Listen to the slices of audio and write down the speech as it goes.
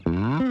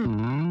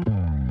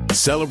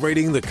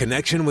Celebrating the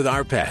connection with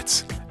our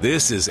pets.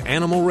 This is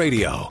Animal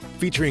Radio,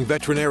 featuring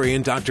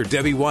veterinarian Dr.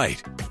 Debbie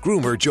White,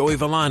 groomer Joey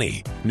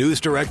Villani, news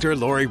director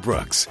Lori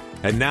Brooks.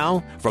 And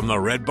now, from the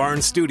Red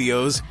Barn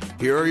Studios,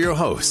 here are your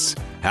hosts,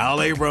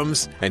 Hal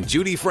Abrams and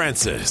Judy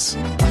Francis.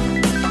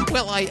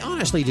 Well, I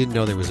honestly didn't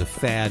know there was a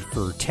fad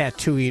for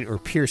tattooing or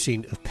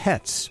piercing of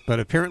pets,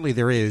 but apparently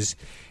there is.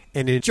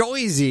 And in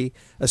Joyzy,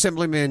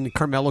 Assemblyman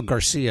Carmelo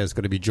Garcia is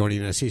going to be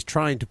joining us. He's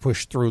trying to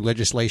push through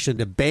legislation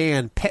to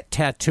ban pet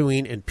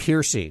tattooing and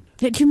piercing.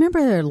 Do you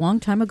remember a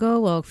long time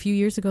ago, a few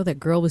years ago, that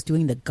girl was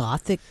doing the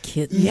gothic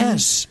kitten?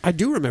 Yes, I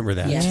do remember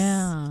that.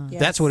 Yeah.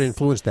 That's what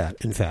influenced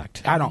that, in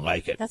fact. I don't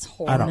like it. That's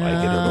horrible. I don't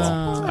like it at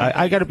all.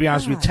 I got to be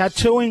honest with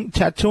you.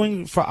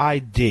 Tattooing for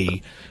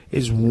ID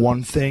is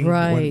one thing.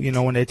 Right.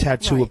 When they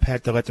tattoo a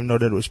pet, they let them know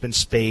that it was been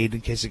spayed in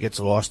case it gets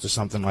lost or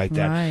something like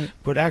that. Right.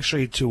 But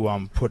actually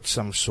to put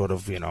some sort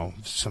of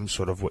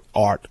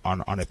art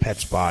on a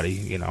pet's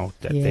body, that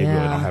they really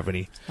don't have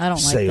any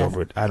say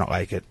over it. I don't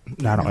like it.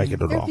 I don't like it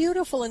at all. They're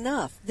beautiful enough.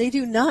 They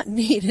do not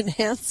need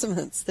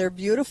enhancements. They're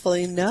beautiful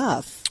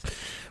enough.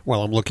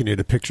 Well, I'm looking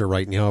at a picture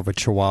right now of a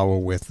Chihuahua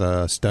with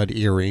stud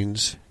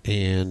earrings,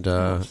 and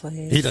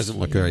he doesn't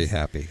look very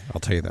happy.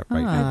 I'll tell you that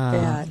right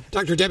now.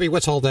 Dr. Debbie,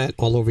 what's all that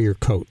all over your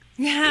coat?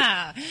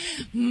 Yeah,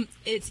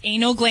 it's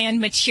anal gland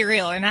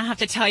material, and I have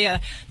to tell you,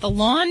 the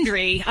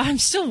laundry, I'm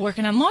still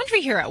working on laundry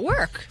here at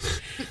work.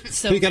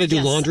 So you got to do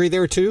laundry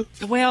there, too?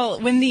 Well,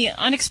 when the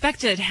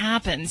unexpected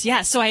happens,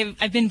 so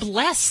I've been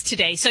blessed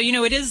today. So,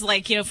 it is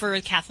like, for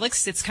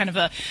Catholics, it's kind of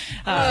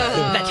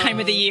that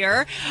time of the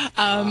year.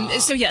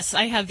 So, yes,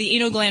 I have the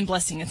anal gland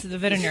blessing. It's the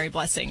veterinary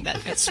blessing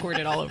that gets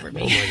squirted all over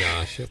me. Oh, my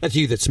gosh. That's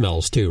you that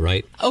smells, too,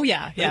 right? Oh,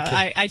 yeah.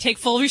 Okay. I take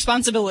full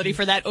responsibility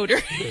for that odor.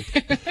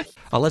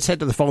 Let's head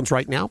to the phones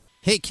right now.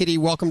 Hey, Kitty,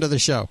 welcome to the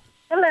show.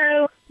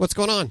 Hello. What's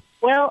going on?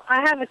 Well,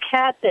 I have a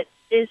cat that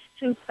is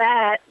too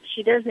fat.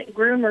 She doesn't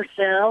groom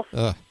herself.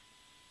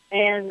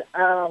 And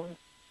I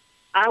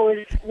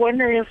was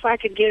wondering if I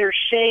could get her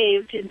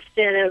shaved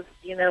instead of,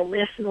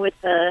 messing with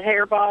the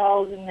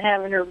hairballs and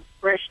having her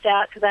brushed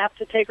out, because I have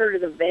to take her to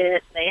the vet,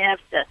 and they have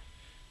to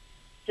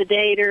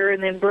sedate her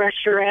and then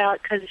brush her out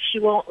because she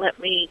won't let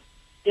me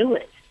do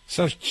it.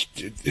 So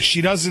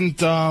she doesn't,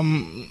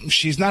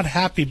 she's not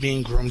happy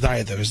being groomed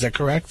either, is that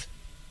correct?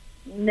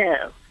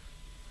 No.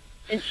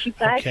 And she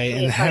bites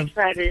me if I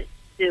try to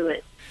do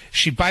it.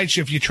 She bites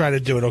you if you try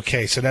to do it.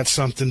 Okay, so that's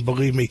something,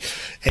 believe me.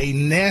 A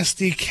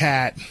nasty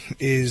cat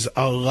is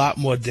a lot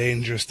more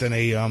dangerous than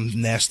a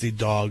nasty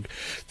dog.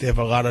 They have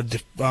a lot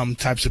of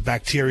types of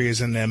bacteria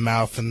in their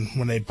mouth, and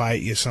when they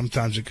bite you,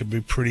 sometimes it could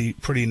be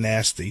pretty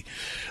nasty.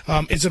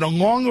 Is it a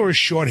long or a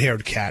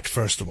short-haired cat,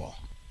 first of all?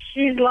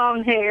 She's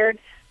long-haired.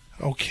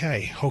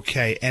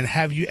 Okay. And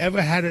have you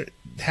ever had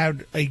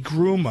a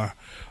groomer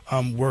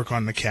work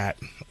on the cat?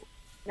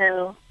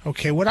 No.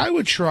 Okay, what I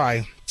would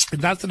try,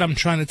 not that I'm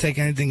trying to take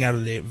anything out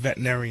of the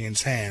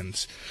veterinarian's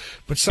hands,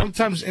 but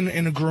sometimes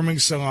in a grooming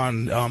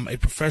salon, a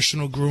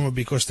professional groomer,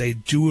 because they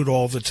do it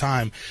all the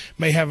time,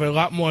 may have a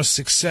lot more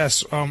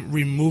success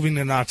removing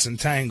the knots and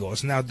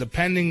tangles. Now,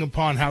 depending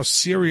upon how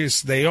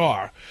serious they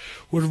are,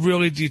 would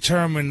really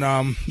determine,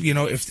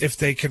 if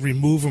they could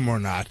remove them or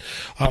not.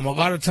 A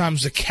lot of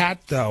times the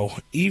cat, though,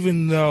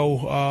 even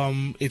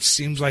though it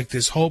seems like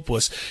this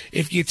hopeless,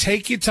 if you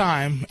take your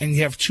time and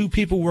you have two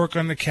people work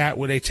on the cat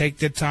where they take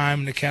their time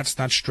and the cat's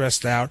not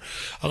stressed out,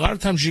 a lot of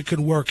times you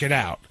can work it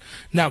out.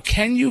 Now,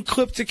 can you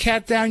clip the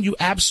cat down? You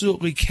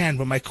absolutely can.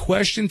 But my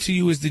question to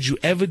you is, did you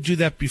ever do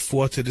that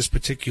before to this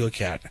particular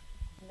cat?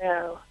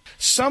 No.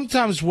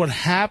 Sometimes what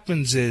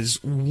happens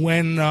is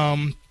when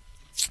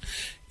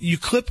you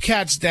clip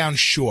cats down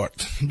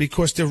short,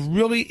 because there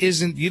really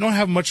isn't, you don't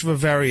have much of a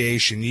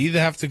variation. You either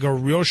have to go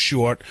real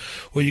short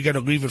or you got to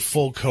leave it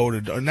full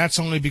coated. And that's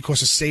only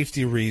because of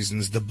safety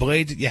reasons. The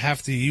blade that you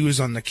have to use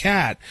on the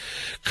cat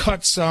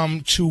cuts to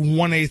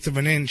 1/8 of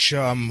an inch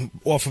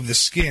off of the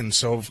skin.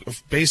 So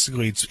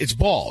basically it's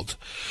bald.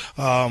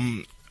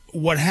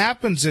 What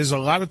happens is a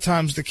lot of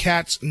times the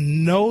cats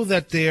know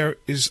that there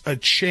is a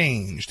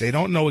change. They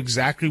don't know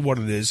exactly what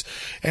it is.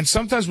 And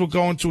sometimes we'll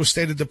go into a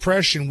state of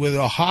depression where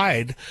they'll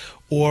hide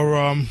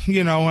or,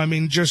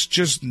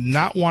 just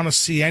not want to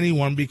see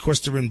anyone because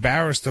they're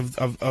embarrassed of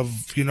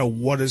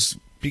what has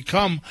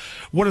become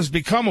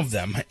of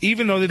them.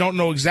 Even though they don't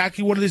know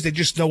exactly what it is, they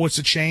just know it's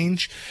a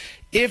change.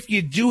 If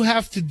you do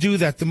have to do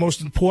that, the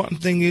most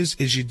important thing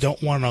is you don't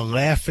want to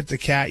laugh at the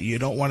cat. You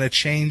don't want to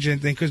change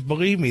anything, because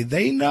believe me,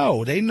 they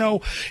know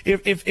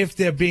if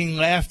they're being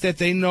laughed at.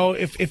 They know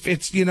if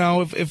it's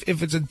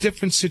if it's a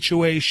different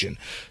situation.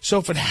 So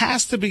if it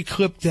has to be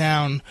clipped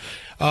down,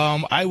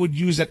 I would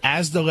use it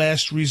as the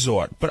last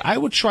resort. But I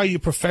would try your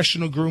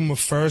professional groomer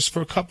first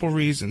for a couple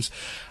reasons.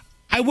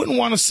 I wouldn't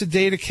want to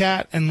sedate a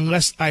cat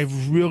unless I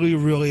really,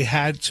 really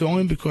had to,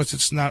 only because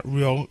it's not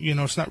real,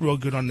 it's not real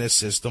good on their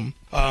system.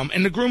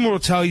 And the groomer will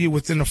tell you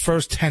within the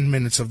first 10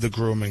 minutes of the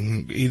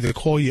grooming, either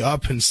call you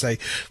up and say,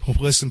 well,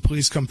 listen,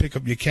 please come pick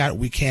up your cat.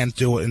 We can't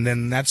do it. And then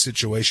in that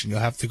situation, you'll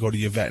have to go to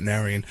your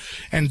veterinarian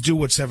and do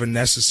whatever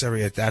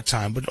necessary at that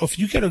time. But if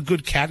you get a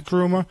good cat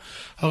groomer,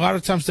 a lot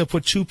of times they'll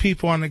put two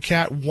people on the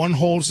cat. One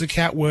holds the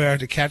cat where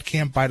the cat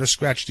can't bite or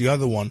scratch the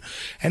other one.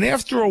 And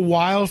after a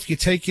while, if you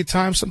take your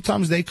time,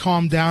 sometimes they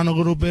calm down a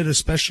little bit,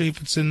 especially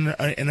if it's in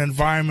an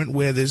environment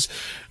where there's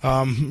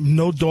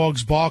no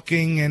dogs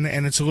barking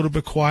and it's a little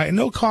bit quiet.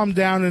 And they'll calm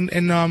down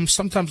and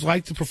sometimes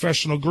like the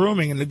professional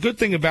grooming. And the good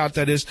thing about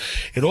that is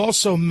it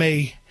also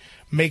may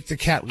make the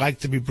cat like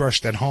to be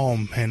brushed at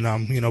home and,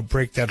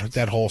 break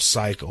that whole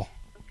cycle.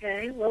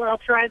 Okay, well, I'll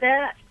try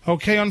that.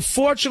 Okay,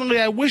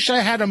 unfortunately, I wish I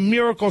had a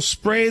miracle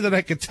spray that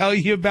I could tell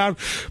you about,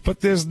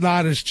 but there's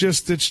not. It's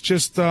just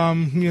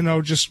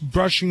just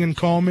brushing and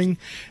combing.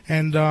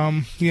 And,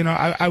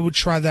 I would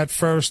try that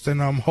first,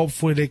 and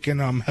hopefully they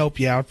can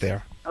help you out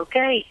there.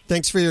 Okay.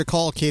 Thanks for your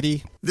call,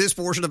 Kitty. This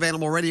portion of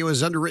Animal Radio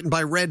is underwritten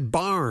by Red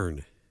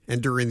Barn.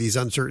 And during these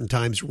uncertain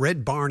times,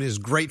 Red Barn is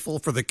grateful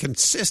for the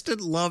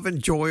consistent love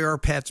and joy our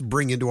pets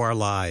bring into our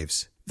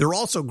lives. They're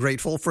also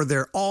grateful for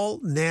their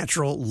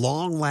all-natural,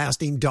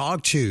 long-lasting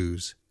dog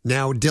chews.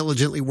 Now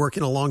diligently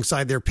working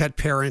alongside their pet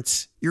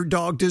parents, your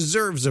dog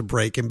deserves a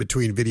break in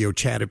between video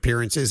chat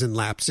appearances and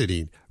lap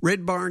sitting.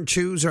 Red Barn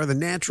Chews are the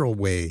natural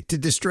way to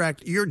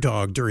distract your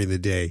dog during the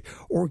day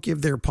or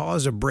give their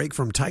paws a break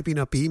from typing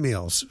up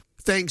emails.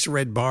 Thanks,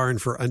 Red Barn,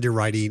 for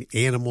underwriting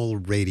Animal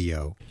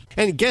Radio.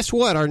 And guess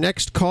what? Our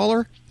next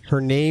caller,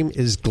 her name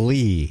is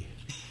Glee.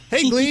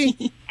 Hey, Glee.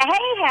 Hey,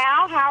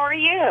 Hal. How are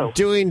you?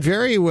 Doing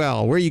very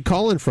well. Where are you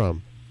calling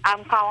from?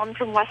 I'm calling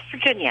from West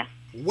Virginia.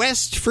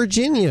 West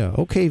Virginia.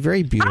 Okay,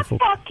 very beautiful.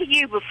 I've talked to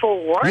you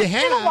before. You It's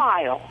been a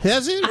while.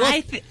 Has it?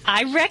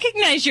 I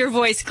recognize your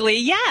voice, Glee.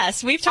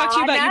 Yes, we've talked to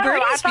you about your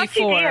birdies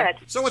before. You did.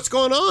 So what's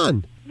going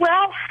on?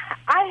 Well,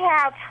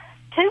 I have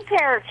two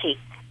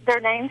parakeets.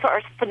 Their names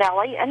are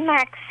Spinelli and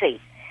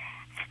Maxie.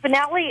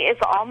 Spinelli is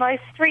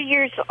almost 3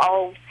 years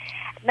old.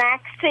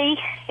 Maxie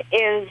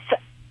is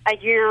a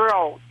year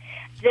old.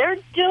 They're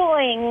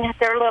doing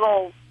their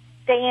little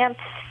dance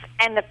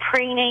and the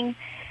preening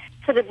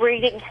for the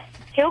breeding.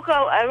 He'll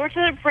go over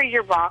to the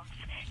breeder box.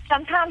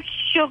 Sometimes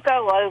she'll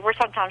go over,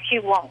 sometimes she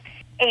won't.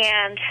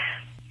 And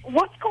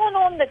what's going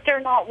on that they're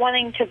not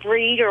wanting to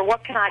breed, or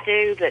what can I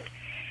do that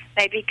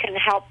maybe can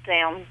help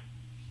them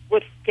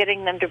with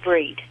getting them to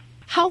breed?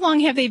 How long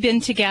have they been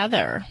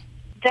together?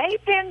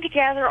 They've been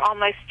together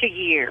almost a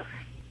year.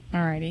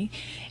 Alrighty.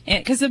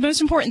 Because the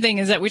most important thing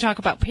is that we talk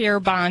about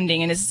pair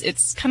bonding, and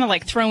it's kind of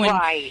like throwing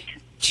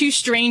two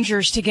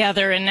strangers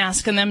together and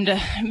asking them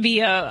to be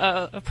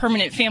a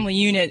permanent family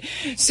unit.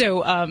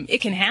 So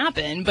it can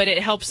happen, but it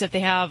helps if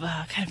they have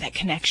kind of that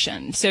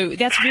connection. So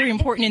that's very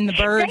important in the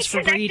birds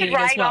for breeding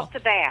right as well. Off the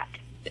bat.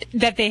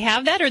 That they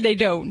have that, or they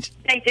don't?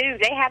 They do.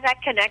 They have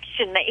that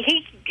connection.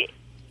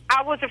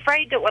 I was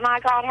afraid that when I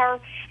got her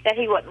that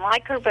he wouldn't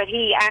like her, but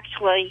he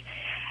actually,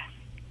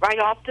 right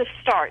off the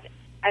start,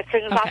 as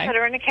soon as I put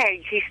her in a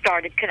cage, he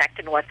started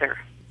connecting with her.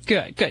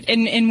 Good.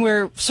 And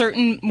we're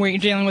certain we're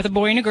dealing with a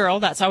boy and a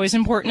girl. That's always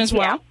important as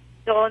well.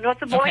 Yeah, dealing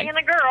with a boy and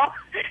a girl.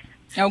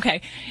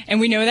 Okay. And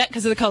we know that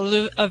because of the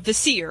color of the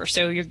cere.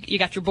 So you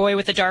got your boy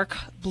with the dark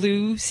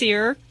blue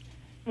cere.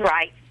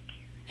 Right.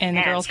 And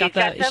the girl's got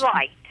the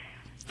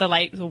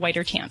light. The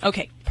whiter tan.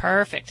 Okay,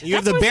 perfect. You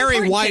have the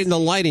Barry White and the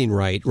lighting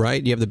right?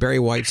 You have the Barry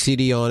White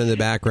CD on in the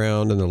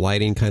background and the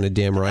lighting kind of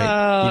dim,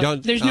 right?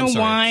 There's no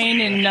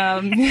wine and...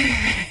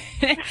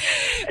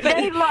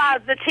 They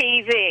love the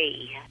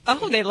TV.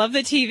 Oh, they love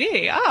the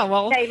TV. Oh,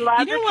 well. They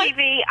love the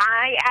TV.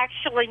 I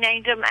actually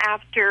named them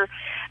after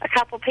a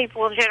couple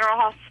people in General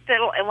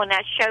Hospital, and when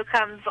that show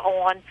comes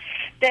on,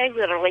 they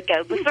literally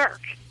go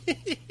berserk.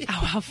 Oh,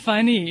 how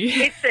funny.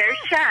 It's their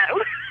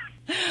show.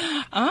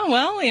 Oh,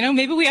 well,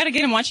 maybe we ought to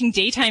get him watching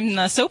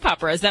daytime soap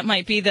operas. That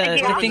might be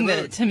the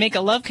thing to make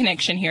a love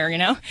connection here,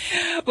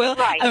 Well,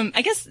 right.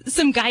 I guess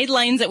some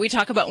guidelines that we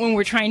talk about when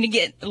we're trying to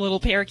get little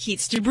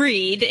parakeets to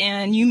breed,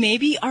 and you may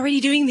be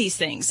already doing these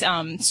things.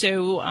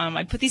 So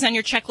I put these on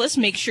your checklist.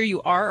 Make sure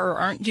you are or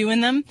aren't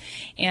doing them,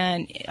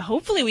 and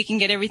hopefully we can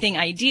get everything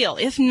ideal.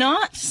 If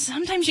not,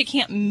 sometimes you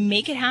can't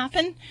make it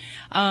happen.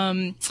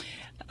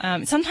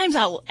 Sometimes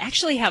I'll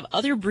actually have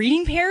other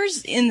breeding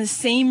pairs in the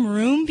same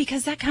room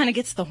because that kind of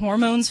gets the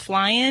hormones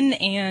flying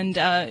and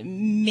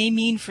may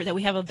mean that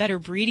we have a better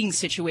breeding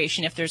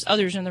situation if there's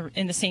others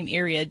in the same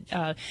area,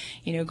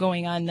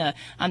 going on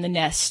the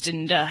nest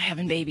and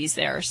having babies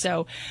there.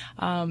 So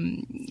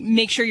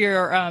make sure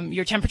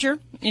your temperature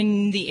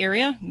in the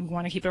area, we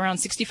want to keep it around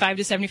 65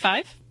 to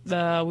 75. We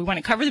want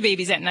to cover the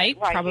babies at night,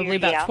 probably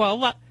about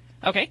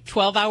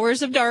 12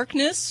 hours of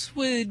darkness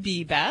would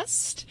be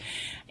best.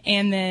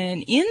 And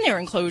then in their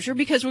enclosure,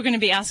 because we're going to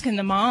be asking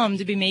the mom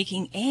to be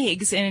making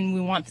eggs and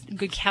we want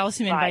good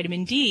calcium and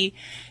vitamin D,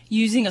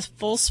 using a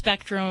full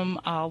spectrum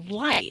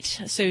light.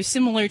 So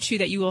similar to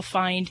that you will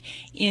find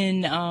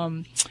in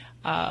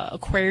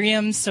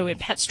aquariums, so in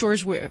pet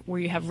stores where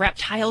you have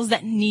reptiles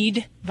that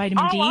need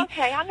vitamin D. Oh,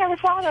 okay. I never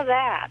thought of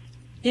that.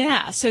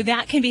 Yeah, so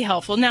that can be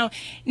helpful. Now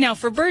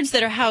for birds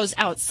that are housed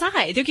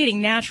outside, they're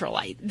getting natural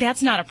light.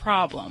 That's not a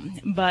problem.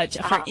 But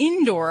for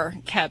indoor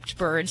kept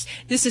birds,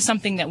 this is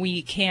something that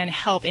we can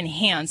help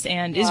enhance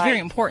and is very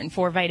important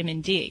for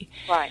vitamin D.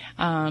 Right.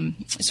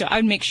 So I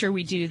would make sure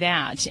we do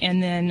that.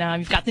 And then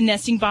you've got the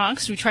nesting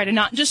box. We try to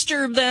not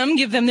disturb them,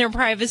 give them their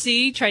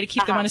privacy, try to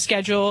keep them on a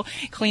schedule,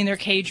 clean their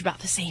cage about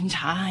the same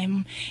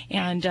time,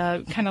 and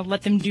kind of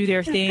let them do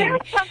their thing. Is there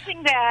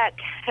something that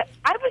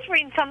I was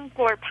reading something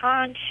for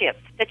pine chips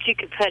that you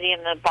could put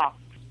in the box?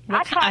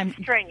 I tried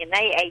string and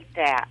they ate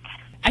that.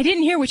 I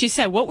didn't hear what you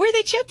said. What were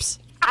they, chips?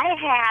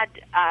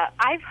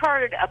 I've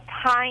heard of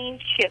pine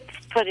chips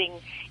putting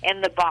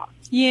in the box.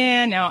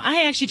 Yeah, no,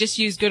 I actually just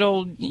use good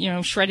old,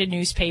 shredded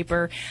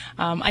newspaper.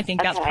 I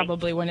think that's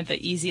probably one of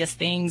the easiest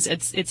things.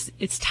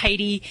 It's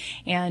tidy,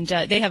 and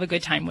they have a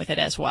good time with it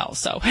as well.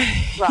 So,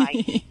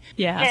 right,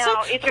 yeah.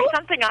 Now, is there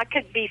something I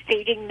could be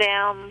feeding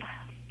them?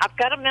 I've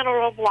got a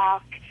mineral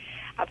block.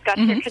 I've got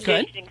their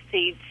conditioning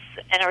seeds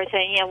and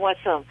everything. And with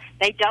them,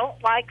 they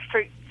don't like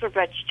fruits or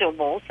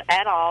vegetables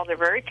at all. They're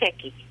very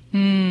picky.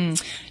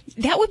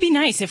 That would be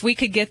nice if we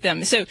could get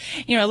them. So,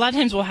 a lot of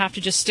times we'll have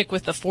to just stick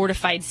with the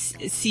fortified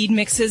seed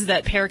mixes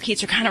that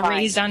parakeets are kind of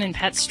raised on in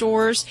pet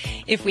stores.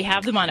 If we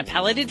have them on a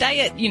pelleted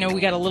diet, we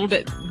got a little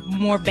bit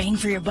more bang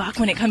for your buck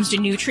when it comes to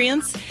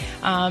nutrients.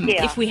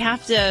 If we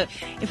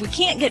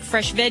can't get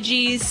fresh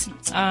veggies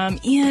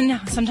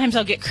sometimes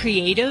I'll get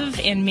creative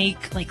and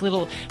make like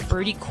little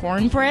birdie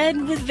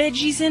cornbread with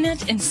veggies in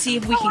it and see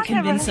if we can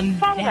convince them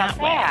that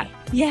way.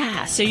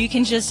 Yeah, so you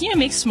can just,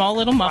 make small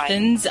little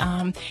muffins,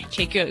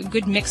 take a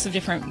good mix of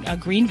different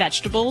green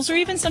vegetables, or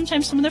even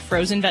sometimes some of the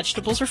frozen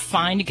vegetables are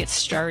fine to get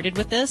started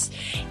with this,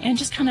 and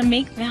just kind of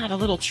make that a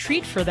little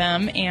treat for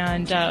them,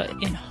 and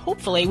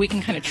hopefully we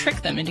can kind of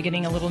trick them into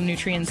getting a little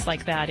nutrients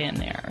like that in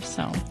there.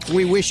 So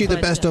we wish you the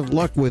best of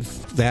luck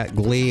with that,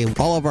 Glee, and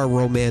all of our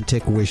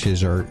romantic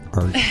wishes are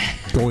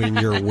going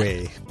your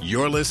way.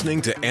 You're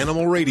listening to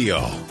Animal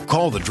Radio.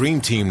 Call the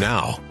Dream Team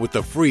now with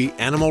the free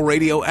Animal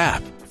Radio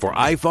app for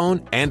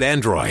iPhone and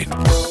Android.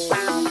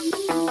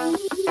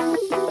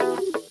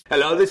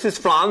 Hello, this is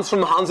Franz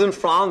from Hans and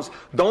Franz.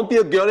 Don't be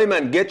a girly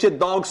man. Get your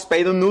dog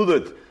spayed or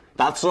neutered.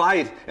 That's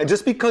right. And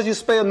just because you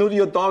spay or neuter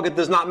your dog, it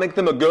does not make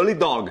them a girly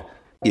dog.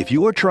 If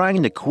you're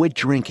trying to quit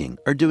drinking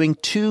or doing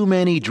too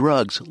many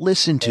drugs,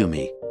 listen to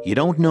me. You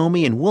don't know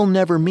me and we'll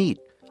never meet.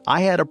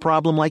 I had a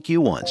problem like you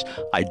once.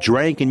 I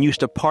drank and used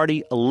to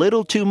party a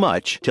little too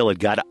much till it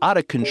got out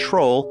of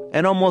control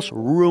and almost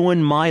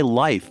ruined my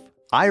life.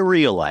 I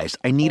realized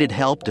I needed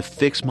help to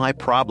fix my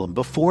problem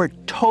before it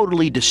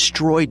totally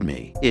destroyed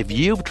me. If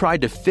you've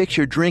tried to fix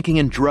your drinking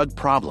and drug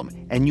problem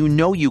and you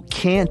know you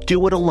can't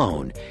do it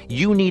alone,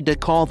 you need to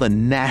call the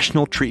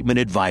National Treatment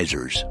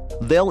Advisors.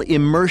 They'll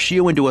immerse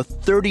you into a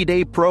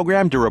 30-day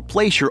program to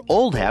replace your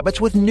old habits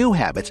with new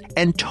habits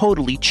and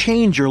totally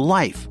change your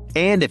life.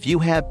 And if you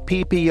have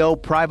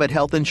PPO private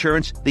health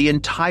insurance, the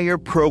entire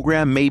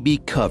program may be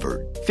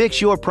covered.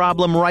 Fix your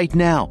problem right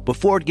now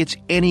before it gets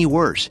any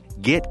worse.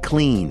 Get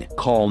clean.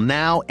 Call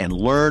now and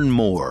learn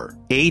more.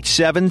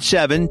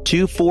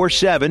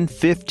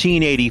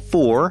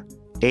 877-247-1584.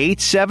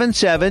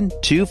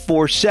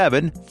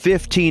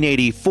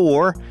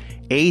 877-247-1584.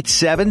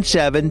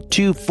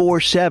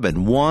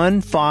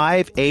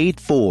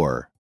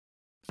 877-247-1584.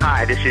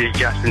 Hi, this is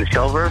Justin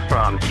Silver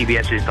from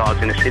CBS's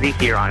Dogs in the City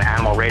here on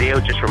Animal Radio,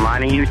 just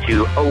reminding you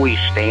to always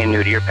stay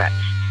new to your pets.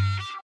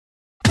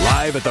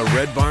 Live at the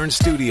Red Barn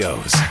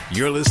Studios,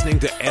 you're listening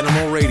to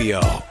Animal Radio.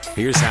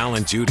 Here's Hal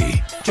and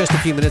Judy. Just a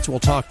few minutes, we'll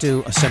talk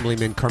to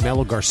Assemblyman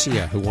Carmelo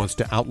Garcia, who wants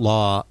to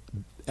outlaw,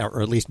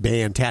 or at least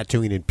ban,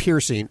 tattooing and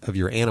piercing of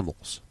your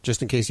animals.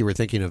 Just in case you were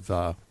thinking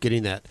of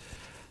getting that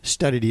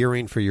studded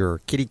earring for your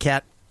kitty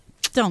cat.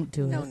 Don't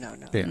do it. No.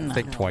 Yeah,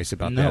 think twice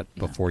about that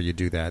before you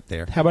do that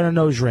there. How about a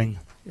nose ring?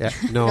 Yeah,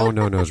 no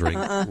nose ring.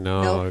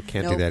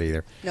 Can't do that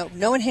either.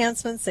 No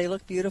enhancements. They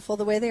look beautiful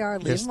the way they are.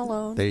 Leave them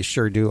alone. They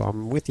sure do.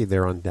 I'm with you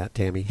there on that,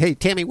 Tammy. Hey,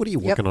 Tammy, what are you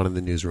working on in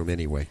the newsroom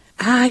anyway?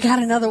 I got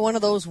another one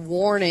of those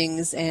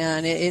warnings,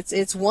 and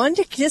it's one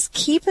to just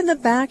keep in the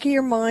back of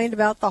your mind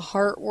about the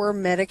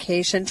heartworm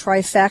medication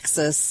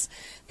Trifexis.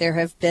 There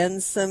have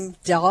been some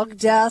dog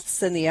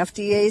deaths, and the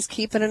FDA is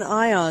keeping an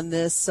eye on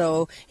this.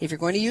 So if you're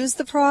going to use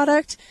the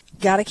product,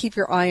 got to keep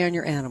your eye on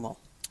your animal.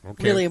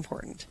 Okay. Really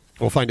important.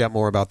 We'll find out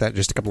more about that in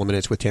just a couple of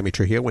minutes with Tammy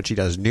Trujillo when she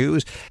does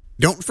news.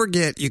 Don't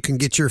forget, you can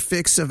get your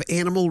fix of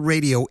Animal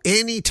Radio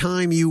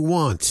anytime you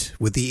want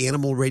with the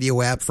Animal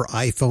Radio app for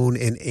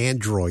iPhone and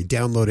Android.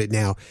 Download it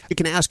now. You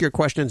can ask your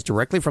questions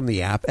directly from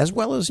the app, as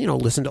well as,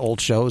 listen to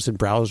old shows and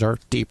browse our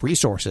deep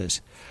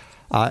resources.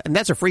 And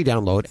that's a free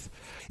download.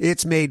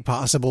 It's made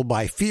possible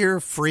by Fear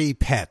Free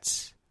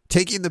Pets,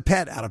 taking the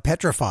pet out of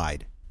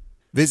petrified.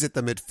 Visit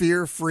them at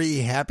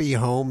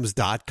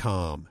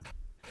fearfreehappyhomes.com.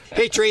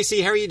 Hey,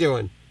 Tracy, how are you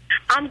doing?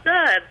 I'm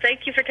good.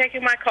 Thank you for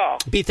taking my call.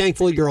 Be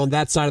thankful you're on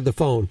that side of the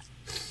phone.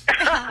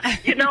 I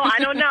don't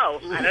know.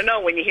 I don't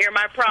know. When you hear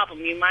my problem,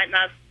 you might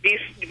not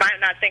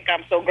think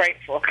I'm so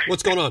grateful.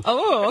 What's going on?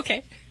 Oh,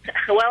 okay.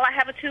 Well, I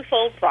have a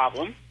twofold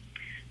problem.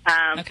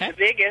 The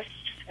biggest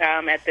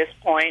at this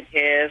point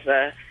is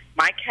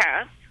my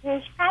cat,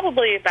 who's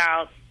probably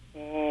about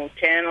 10,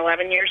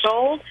 11 years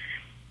old,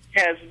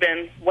 has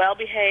been well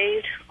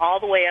behaved all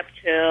the way up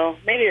till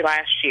maybe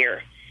last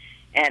year,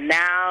 and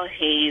now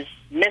he's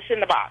missing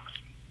the box.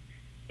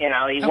 He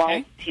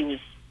won't. He was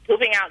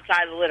pooping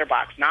outside the litter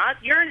box, not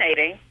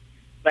urinating,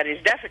 but he's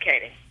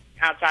defecating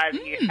outside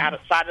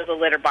of the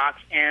litter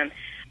box. And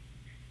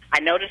I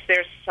noticed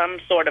there's some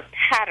sort of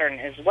pattern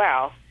as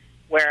well,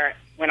 where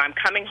when I'm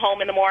coming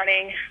home in the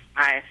morning,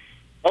 I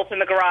open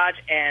the garage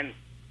and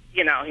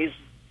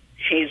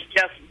he's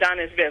just done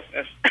his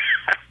business.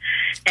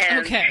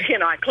 And,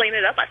 I clean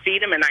it up, I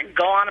feed him, and I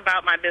go on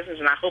about my business,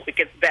 and I hope it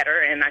gets better,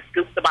 and I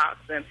scoop the box,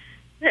 and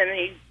then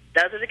he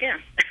does it again.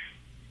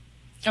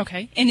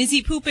 Okay. And is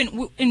he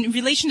pooping, in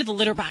relation to the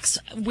litter box,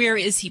 where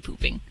is he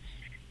pooping?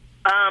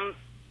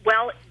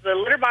 Well, the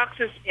litter box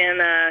is in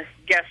a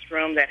guest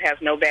room that has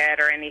no bed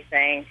or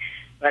anything,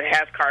 but it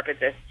has carpet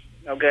that's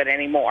no good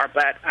anymore.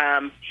 But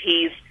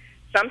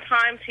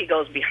sometimes he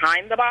goes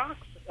behind the box,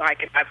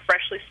 like if I've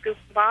freshly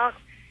scooped the box.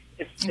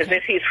 It's as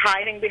if he's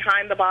hiding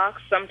behind the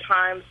box.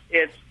 Sometimes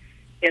it's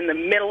in the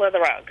middle of the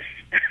rug.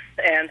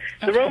 And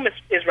the room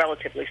is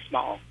relatively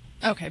small.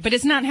 Okay, but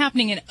it's not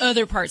happening in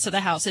other parts of the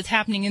house. It's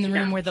happening in the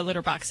room where the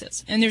litter box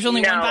is. And there's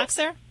only one box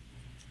there?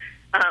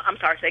 I'm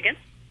sorry, say again?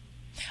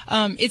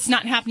 It's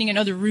not happening in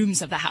other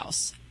rooms of the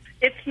house.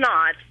 It's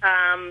not.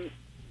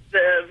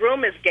 The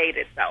room is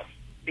gated, though,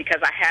 because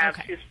I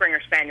have two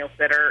Springer Spaniels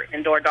that are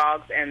indoor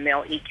dogs, and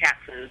they'll eat cat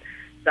food.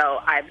 So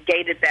I've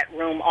gated that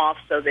room off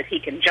so that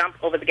he can jump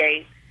over the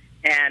gate,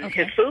 and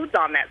his food's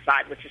on that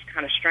side, which is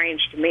kind of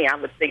strange to me. I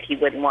would think he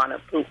wouldn't want to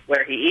poop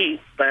where he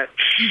eats, but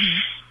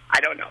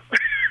I don't know.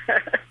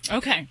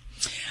 Okay.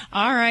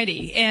 All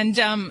righty. And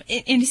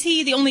is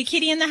he the only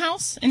kitty in the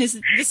house? And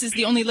this is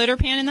the only litter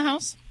pan in the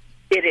house?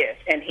 It is,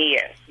 and he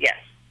is, yes.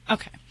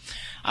 Okay.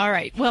 All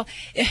right. Well,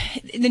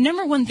 the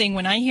number one thing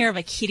when I hear of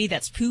a kitty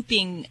that's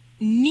pooping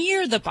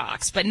near the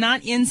box, but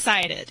not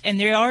inside it, and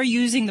they are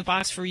using the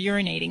box for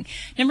urinating,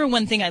 number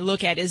one thing I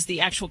look at is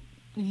the actual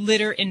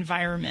litter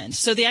environment.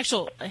 So the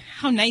actual,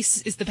 how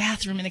nice is the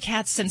bathroom in the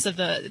cat's sense of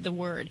the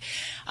word.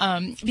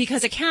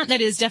 Because a cat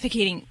that is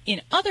defecating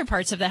in other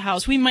parts of the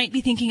house, we might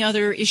be thinking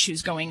other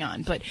issues going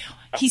on. But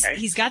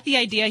he's got the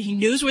idea, he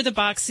knows where the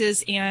box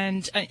is,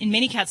 and in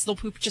many cats, they'll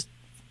poop just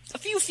a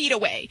few feet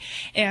away.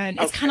 And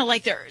it's kind of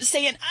like they're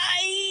saying,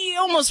 I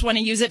almost want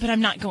to use it, but I'm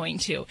not going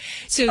to.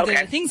 So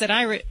the things that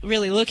I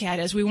really look at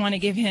is we want to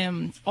give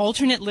him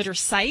alternate litter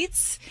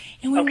sites,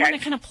 and we want to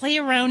kind of play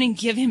around and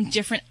give him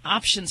different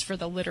options for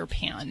the litter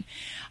pan.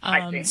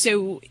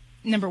 So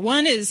number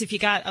one is if you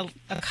got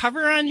a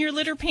cover on your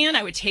litter pan,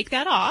 I would take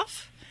that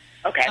off.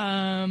 Okay.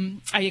 I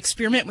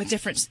experiment with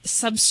different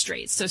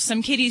substrates. So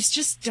some kitties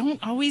just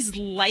don't always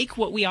like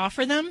what we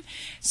offer them.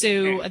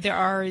 So there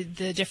are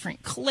the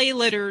different clay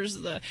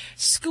litters, the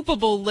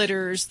scoopable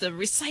litters, the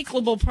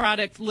recyclable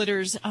product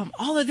litters,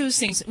 all of those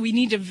things. We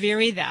need to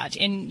vary that.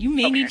 And you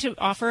may need to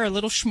offer a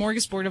little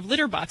smorgasbord of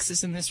litter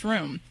boxes in this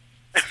room.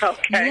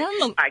 Okay.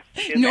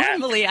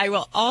 Normally, I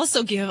will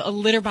also give a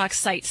litter box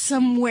site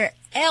somewhere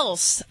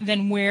else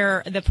than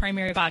where the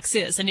primary box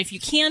is. And if you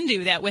can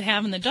do that with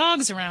having the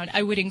dogs around,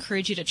 I would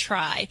encourage you to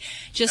try,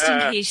 just in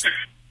case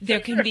there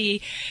can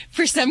be,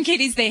 for some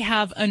kitties, they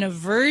have an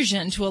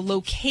aversion to a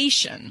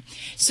location.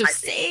 So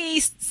say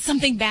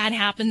something bad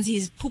happens,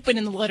 he's pooping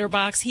in the litter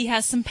box, he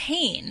has some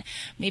pain,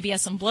 maybe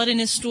has some blood in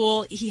his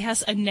stool, he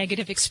has a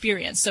negative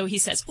experience. So he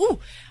says, ooh,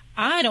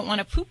 I don't want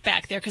to poop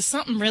back there because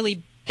something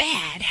really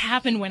bad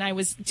happened when I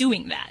was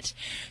doing that.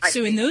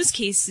 So in those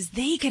cases,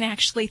 they can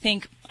actually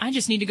think, I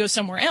just need to go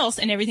somewhere else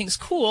and everything's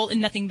cool and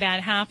nothing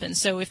bad happens.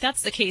 So if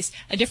that's the case,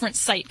 a different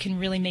site can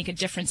really make a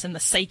difference in the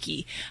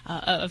psyche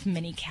of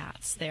many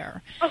cats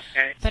there.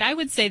 Okay. But I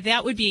would say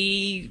that would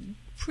be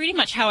pretty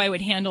much how I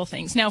would handle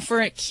things. Now,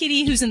 for a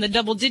kitty who's in the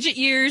double-digit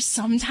years,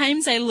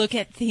 sometimes I look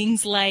at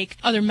things like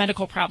other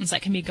medical problems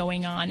that can be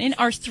going on. And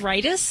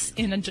arthritis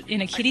in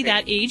a kitty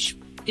that age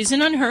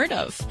isn't unheard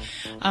of.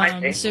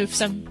 So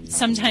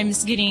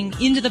sometimes getting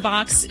into the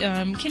box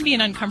can be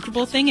an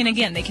uncomfortable thing. And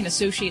again, they can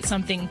associate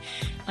something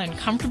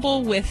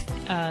uncomfortable with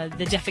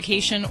the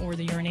defecation or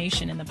the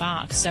urination in the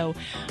box. So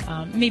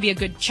maybe a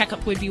good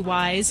checkup would be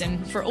wise.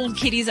 And for old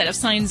kitties that have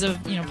signs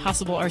of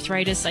possible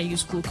arthritis, I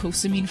use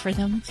glucosamine for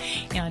them.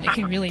 And it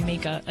can really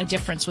make a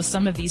difference with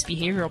some of these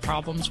behavioral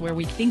problems where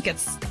we think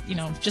it's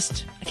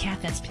just a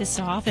cat that's pissed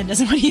off and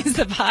doesn't want to use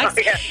the box.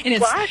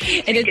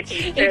 And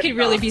it could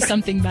really be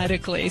something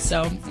medically.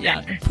 So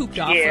yeah, pooped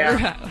off, or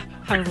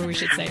however we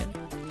should say it.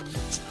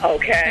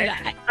 Okay.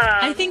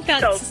 I think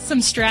that's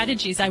some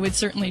strategies I would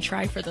certainly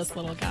try for this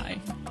little guy.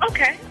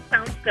 Okay,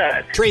 sounds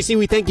good. Tracy,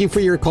 we thank you for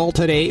your call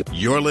today.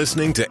 You're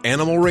listening to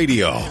Animal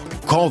Radio.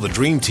 Call the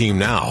Dream Team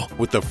now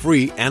with the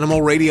free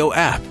Animal Radio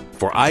app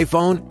for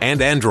iPhone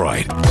and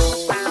Android.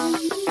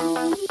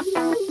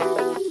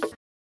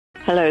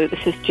 Hello,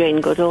 this is Jane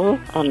Goodall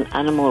on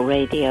Animal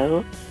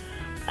Radio,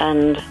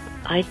 and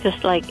I'd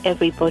just like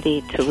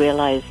everybody to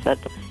realize that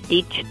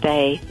each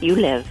day you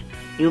live,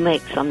 you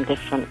make some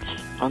difference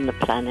on the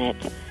planet,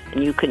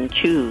 and you can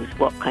choose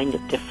what kind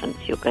of difference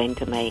you're going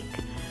to make.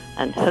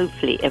 And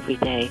hopefully every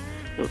day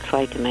you'll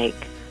try to make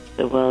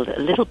the world a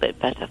little bit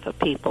better for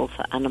people,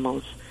 for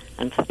animals,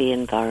 and for the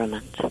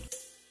environment.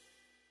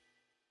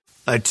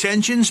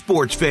 Attention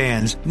sports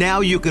fans,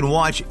 now you can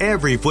watch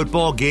every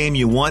football game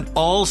you want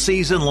all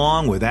season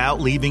long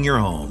without leaving your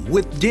home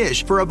with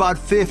Dish for about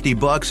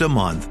 $50 a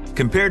month.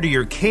 Compared to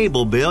your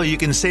cable bill, you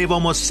can save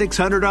almost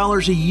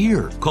 $600 a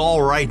year.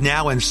 Call right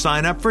now and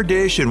sign up for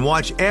Dish and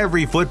watch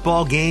every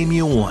football game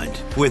you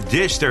want. With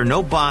Dish, there are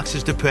no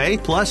boxes to pay,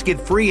 plus get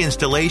free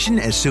installation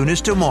as soon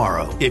as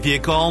tomorrow if you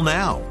call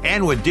now.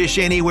 And with Dish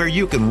Anywhere,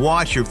 you can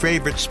watch your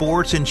favorite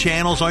sports and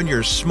channels on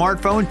your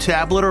smartphone,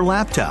 tablet, or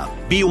laptop.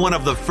 Be one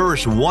of the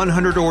first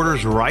 100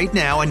 orders right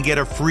now and get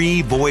a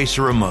free voice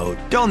remote.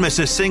 Don't miss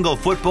a single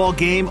football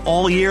game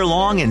all year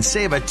long and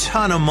save a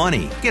ton of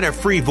money. Get a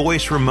free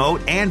voice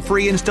remote and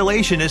free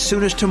installation as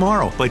soon as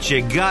tomorrow. But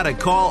you gotta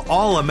call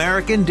All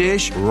American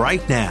Dish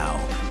right now.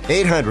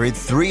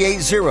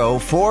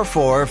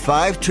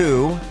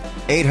 800-380-4452.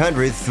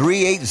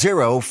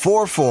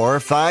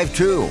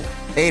 800-380-4452.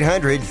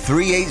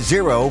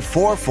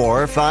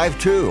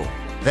 800-380-4452.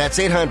 That's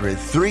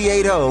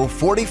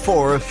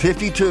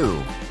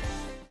 800-380-4452.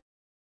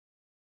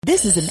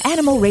 This is an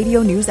Animal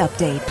Radio News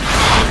Update.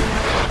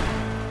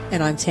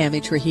 And I'm Tammy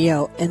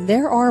Trujillo, and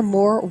there are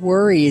more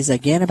worries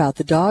again about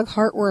the dog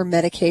heartworm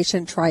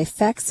medication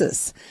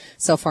Trifexis.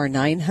 So far,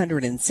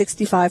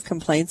 965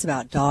 complaints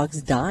about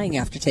dogs dying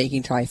after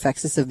taking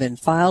Trifexis have been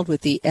filed with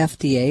the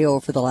FDA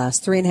over the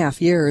last 3.5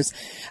 years.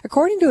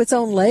 According to its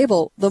own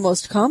label, the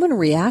most common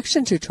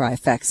reaction to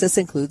Trifexis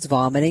includes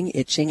vomiting,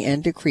 itching,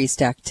 and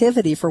decreased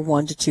activity for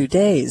 1 to 2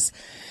 days.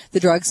 The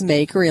drug's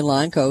maker,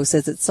 Elanco,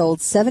 says it sold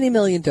 70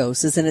 million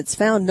doses, and it's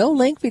found no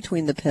link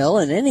between the pill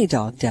and any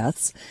dog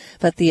deaths.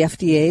 But the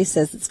FDA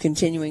says it's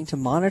continuing to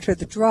monitor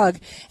the drug,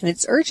 and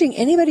it's urging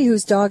anybody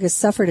whose dog has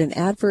suffered an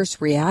adverse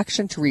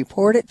reaction to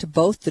report it to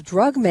both the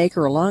drug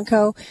maker,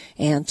 Elanco,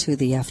 and to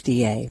the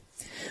FDA.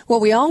 Well,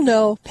 we all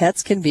know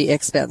pets can be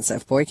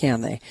expensive. Boy,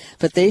 can they.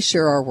 But they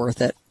sure are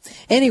worth it.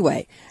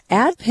 Anyway,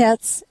 add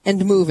pets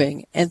and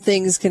moving, and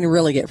things can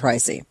really get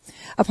pricey.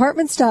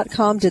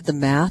 Apartments.com did the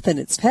math in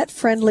its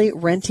pet-friendly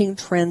renting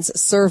trends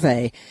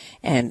survey,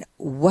 and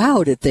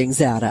wow, did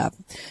things add up.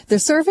 The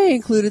survey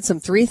included some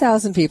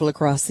 3,000 people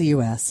across the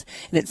U.S.,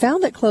 and it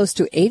found that close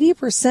to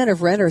 80%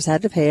 of renters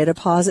had to pay a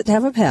deposit to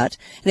have a pet,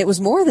 and it was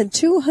more than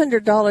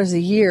 $200 a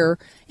year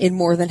in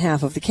more than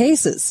half of the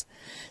cases.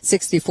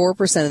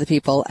 64% of the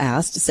people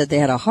asked said they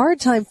had a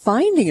hard time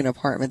finding an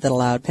apartment that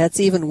allowed pets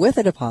even with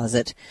a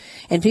deposit.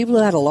 And people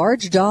who had a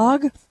large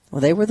dog, well,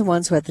 they were the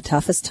ones who had the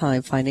toughest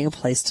time finding a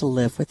place to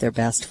live with their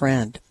best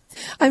friend.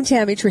 I'm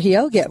Tammy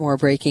Trujillo. Get more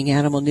breaking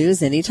animal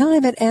news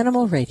anytime at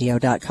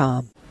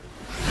animalradio.com.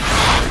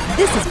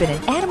 This has been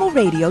an Animal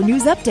Radio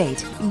News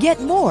Update.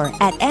 Get more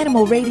at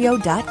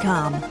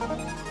animalradio.com.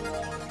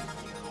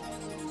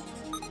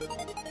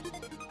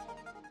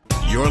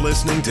 You're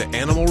listening to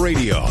Animal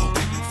Radio.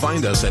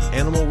 Find us at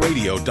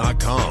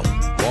animalradio.com.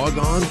 Log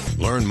on,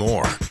 learn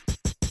more.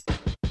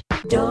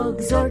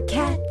 Dogs or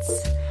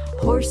cats,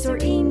 horse or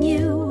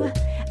emu,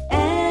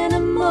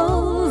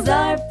 animals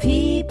are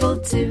people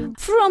too.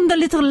 From the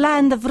little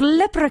land of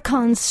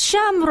leprechauns,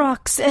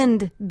 shamrocks,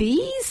 and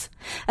bees,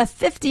 a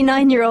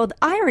 59-year-old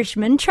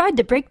Irishman tried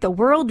to break the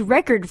world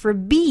record for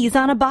bees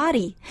on a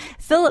body.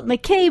 Philip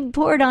McCabe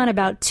poured on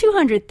about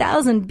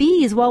 200,000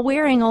 bees while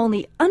wearing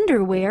only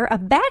underwear, a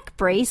back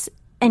brace,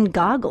 and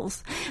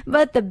goggles.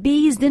 But the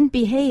bees didn't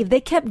behave.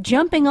 They kept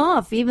jumping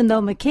off, even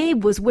though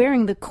McCabe was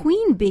wearing the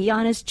queen bee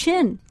on his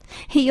chin.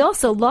 He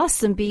also lost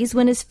some bees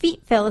when his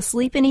feet fell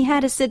asleep and he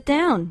had to sit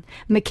down.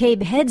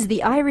 McCabe heads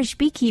the Irish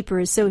Beekeeper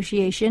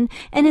Association,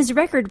 and his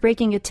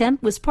record-breaking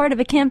attempt was part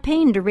of a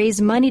campaign to raise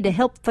money to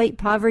help fight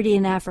poverty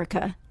in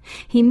Africa.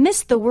 He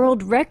missed the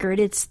world record.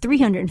 It's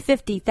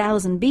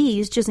 350,000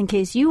 bees, just in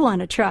case you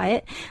want to try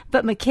it.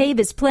 But McCabe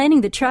is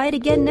planning to try it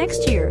again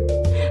next year.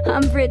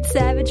 I'm Britt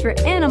Savage for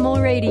Animal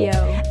Radio.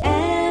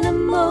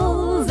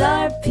 Animals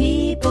are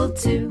people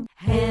too.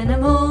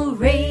 Animal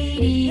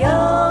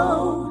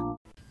Radio.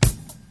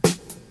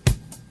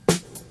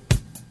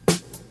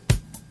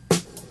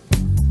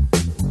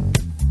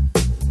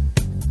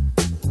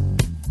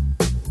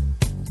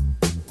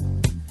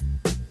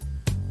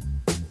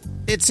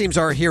 It seems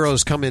our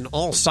heroes come in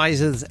all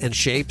sizes and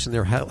shapes, and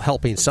they're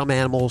helping some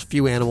animals,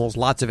 few animals,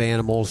 lots of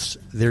animals.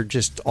 They're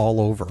just all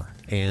over.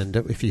 And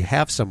if you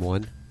have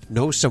someone,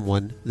 know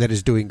someone that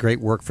is doing great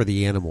work for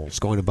the animals,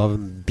 going above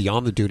and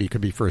beyond the duty,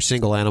 could be for a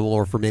single animal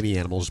or for many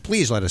animals,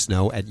 please let us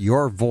know at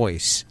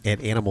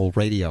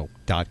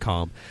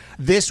yourvoice@animalradio.com.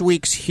 This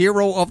week's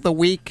Hero of the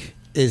Week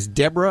is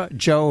Deborah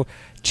Jo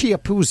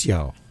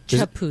Chiapuzio.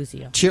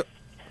 Chiapuzio.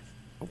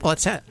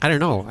 What's that? I don't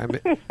know.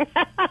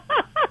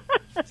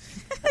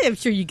 I'm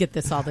sure you get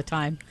this all the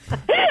time.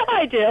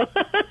 I do.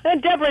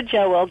 Deborah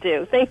Jo will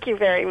do. Thank you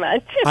very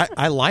much.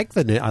 I like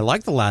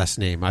the last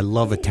name. I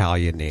love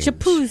Italian names.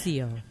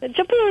 Chapuzio.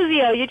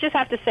 Chapuzio. You just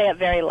have to say it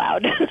very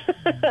loud.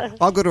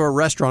 I'll go to a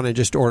restaurant and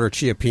just order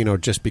Chiappino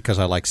just because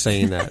I like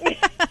saying that.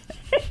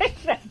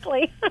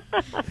 Exactly.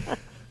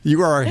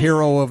 You are our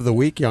hero of the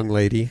week, young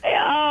lady.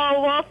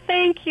 Oh, well,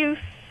 thank you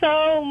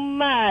so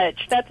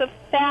much. That's a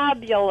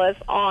fabulous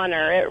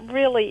honor. It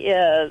really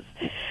is.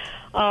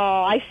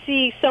 Oh, I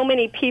see so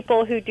many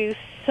people who do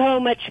so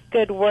much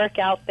good work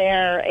out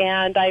there,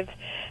 and I've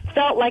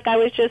felt like I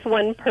was just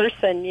one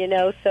person,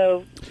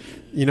 so...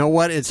 You know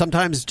what?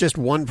 Sometimes just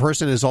one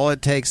person is all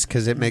it takes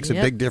because it makes a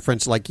big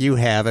difference like you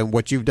have and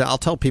what you've done. I'll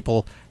tell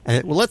people,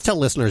 let's tell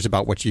listeners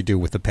about what you do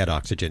with the pet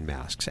oxygen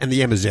masks and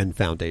the Emma Zen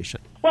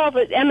Foundation. Well,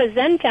 the Emma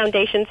Zen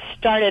Foundation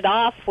started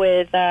off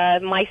with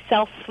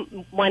myself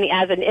wanting,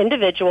 as an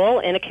individual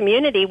in a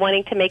community,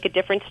 wanting to make a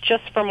difference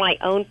just for my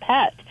own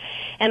pet.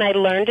 And I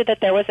learned that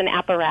there was an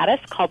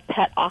apparatus called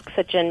pet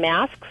oxygen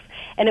masks.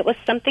 And it was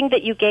something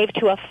that you gave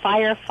to a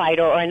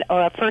firefighter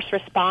or a first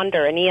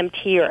responder, an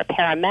EMT or a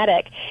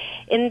paramedic.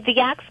 In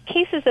the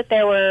cases that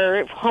there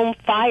were home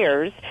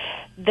fires,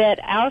 that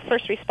our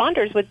first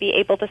responders would be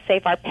able to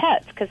save our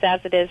pets, because as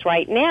it is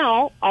right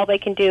now, all they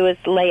can do is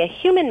lay a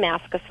human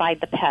mask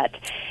aside the pet.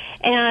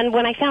 And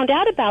when I found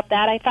out about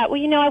that, I thought,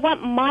 well, I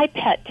want my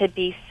pet to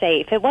be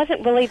safe. It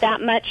wasn't really that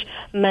much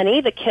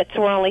money. The kits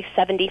were only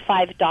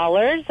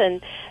 $75,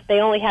 and they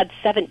only had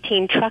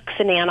 17 trucks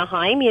in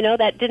Anaheim.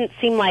 That didn't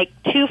seem like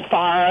too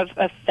far of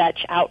a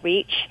fetch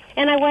outreach.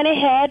 And I went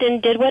ahead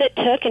and did what it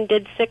took and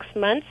did 6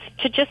 months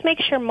to just make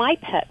sure my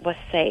pet was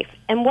safe.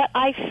 And what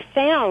I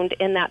found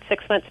in that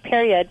 6 months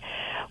period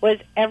was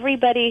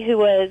everybody who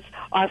was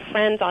our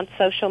friends on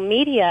social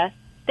media,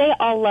 they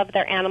all love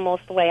their animals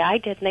the way I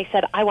did, and they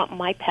said, I want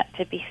my pet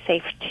to be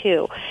safe,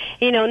 too.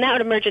 And that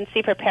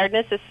emergency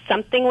preparedness is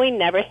something we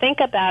never think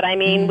about. I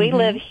mean, we all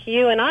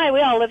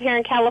live here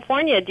in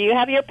California. Do you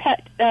have your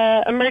pet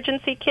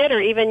emergency kit or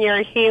even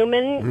your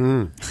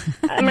human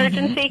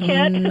emergency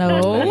kit?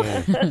 No.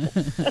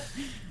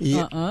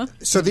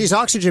 So these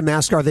oxygen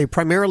masks, are they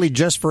primarily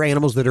just for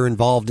animals that are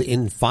involved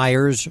in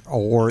fires,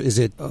 or is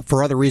it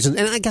for other reasons?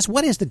 And I guess,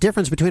 what is the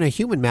difference between a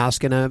human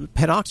mask and a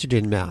pet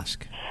oxygen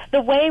mask? The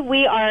way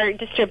we are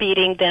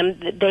distributing them,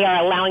 they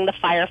are allowing the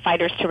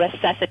firefighters to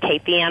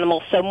resuscitate the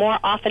animals. So more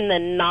often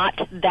than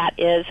not, that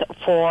is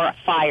for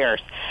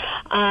fires.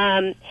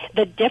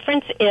 The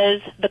difference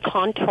is the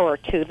contour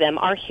to them.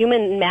 Our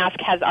human mask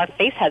our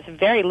face has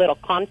very little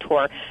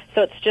contour,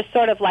 so it's just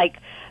sort of like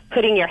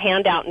putting your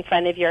hand out in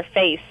front of your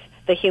face.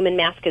 The human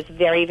mask is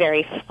very,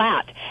 very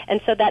flat, and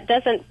so that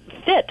doesn't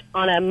fit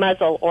on a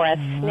muzzle or a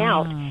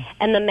snout.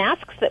 And the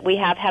masks that we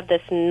have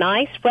this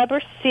nice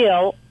rubber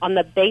seal on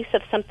the base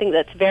of something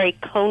that's very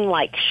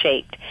cone-like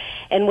shaped.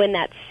 And when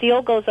that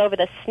seal goes over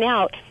the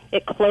snout,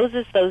 it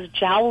closes those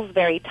jowls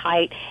very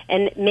tight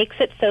and makes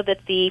it so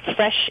that the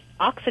fresh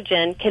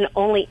oxygen can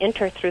only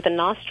enter through the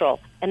nostril.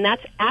 And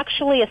that's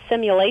actually a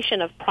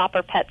simulation of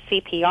proper pet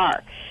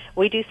CPR.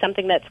 We do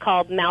something that's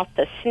called mouth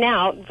to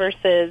snout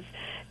versus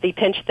the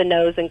pinch the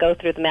nose and go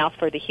through the mouth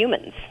for the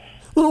humans.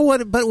 Well,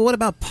 what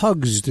about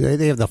pugs? Do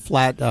they have the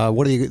flat?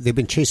 They've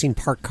been chasing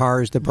parked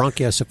cars. The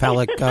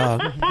bronchiocephalic.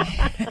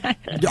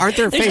 Aren't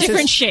there faces? There's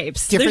different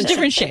shapes. There's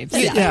different shapes.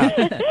 Yeah.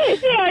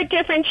 There are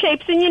different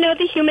shapes, and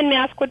the human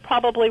mask would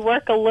probably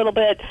work a little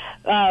bit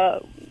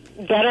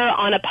better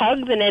on a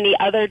pug than any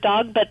other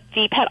dog, but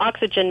the pet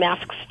oxygen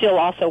masks still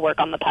also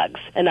work on the pugs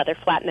and other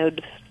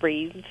flat-nosed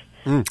breeds.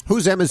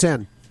 Who's Emma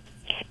Zen?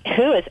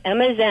 Who is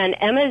Emma Zen?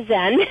 Emma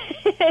Zen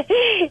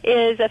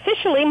is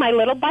officially my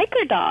little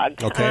biker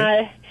dog.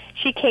 Okay.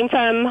 She came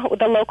from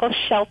the local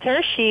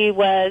shelter. She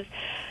was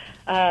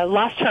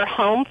lost her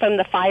home from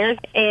the fires,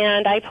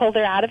 and I pulled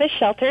her out of a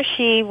shelter.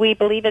 We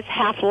believe, is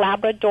half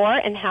Labrador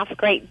and half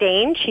Great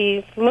Dane.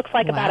 She looks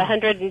like about a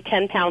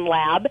 110-pound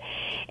lab.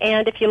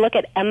 And if you look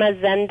at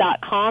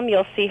emmazen.com,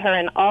 you'll see her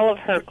in all of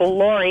her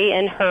glory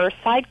in her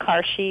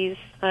sidecar.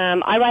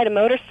 I ride a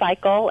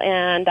motorcycle,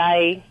 and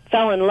I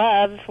fell in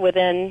love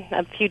within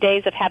a few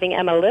days of having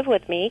Emma live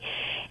with me.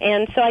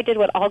 And so I did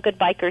what all good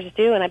bikers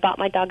do, and I bought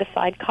my dog a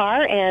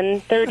sidecar,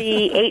 and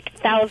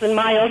 38,000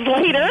 miles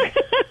later,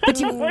 we're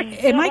still on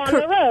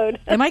the road.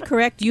 Am I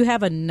correct? You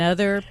have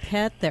another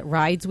pet that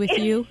rides with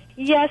you?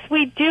 Yes,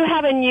 we do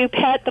have a new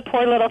pet. The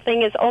poor little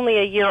thing is only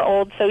a year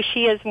old, so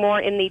she is more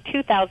in the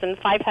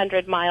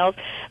 2,500 miles.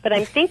 But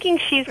I'm thinking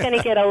she's going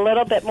to get a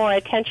little bit more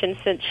attention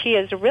since she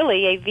is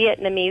really a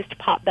Vietnamese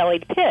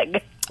pot-bellied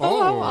pig.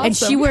 Oh, awesome. And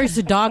she wears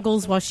the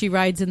goggles while she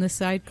rides in the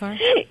sidecar?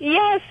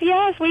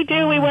 Yes, we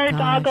do. We wear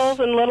goggles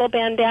and little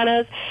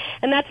bandanas,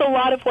 and that's a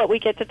lot of what we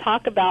get to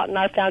talk about in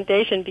our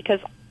foundation, because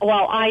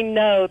while I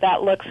know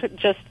that looks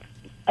just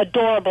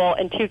adorable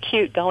and too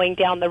cute going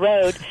down the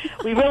road,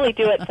 we really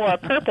do it for a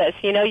purpose.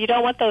 You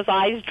don't want those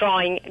eyes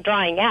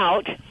drying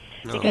out.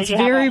 Because it's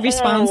very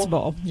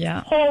responsible.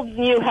 Whole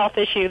new health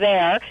issue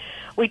there.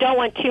 we don't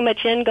want too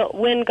much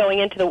wind going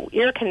into the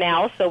ear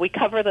canal, so we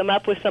cover them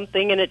up with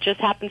something, and it just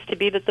happens to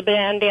be that the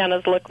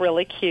bandanas look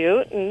really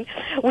cute. And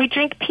we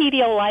drink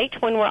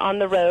Pedialyte when we're on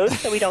the road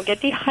so we don't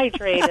get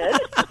dehydrated.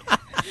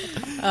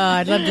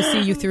 I'd love to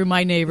see you through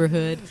my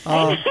neighborhood.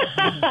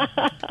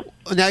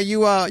 Now,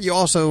 you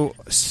also,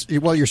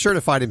 you're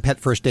certified in pet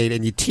first aid,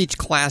 and you teach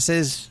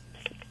classes.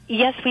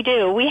 Yes, we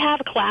do. We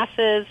have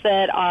classes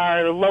that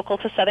are local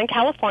to Southern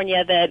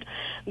California that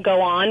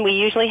go on. We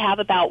usually have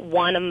about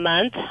one a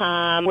month.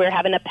 We're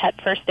having a pet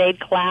first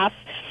aid class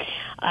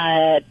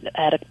at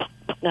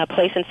a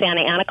place in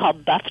Santa Ana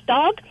called Buff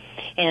Dog,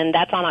 and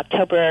that's on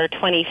October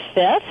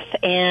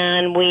 25th.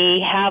 And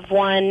we have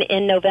one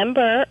in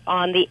November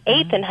on the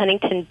 8th in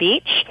Huntington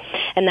Beach,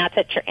 and that's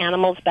at your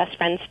animal's best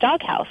friend's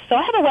doghouse. So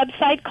I have a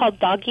website called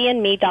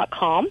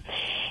doggyandme.com,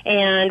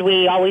 and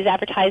we always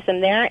advertise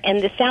them there.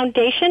 And the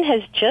foundation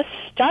has just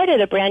started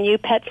a brand new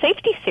pet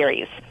safety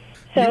series.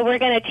 So we're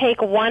going to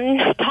take one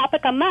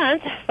topic a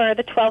month for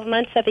the 12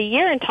 months of the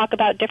year and talk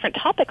about different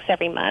topics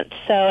every month.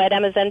 So at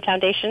Emma Zen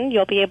Foundation,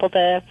 you'll be able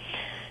to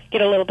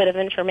get a little bit of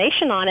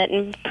information on it,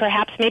 and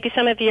perhaps maybe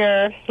some of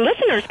your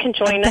listeners can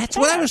join us. That's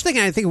what I was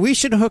thinking. I think we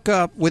should hook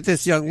up with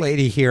this young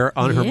lady here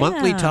on her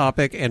monthly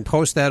topic and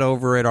post that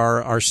over at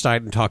our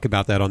site and talk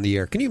about that on the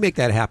air. Can you make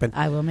that happen?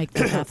 I will make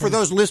that happen. For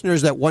those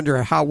listeners that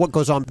wonder what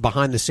goes on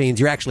behind the scenes,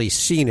 you're actually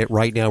seeing it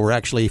right now. We're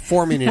actually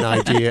forming an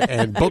idea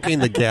and booking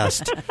the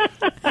guest.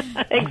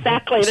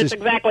 Exactly. That's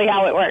exactly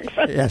how it works.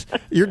 Yes.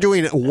 You're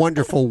doing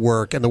wonderful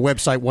work. And the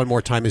website, one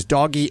more time, is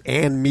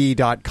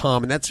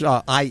doggyandme.com. And that's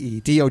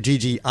I-E,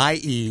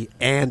 D-O-G-G-I-E,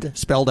 and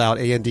spelled out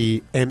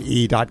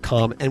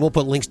ANDME.com. And we'll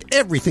put links to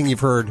everything you've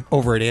heard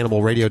over at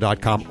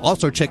animalradio.com.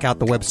 Also, check out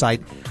the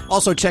website.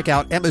 Also, check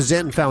out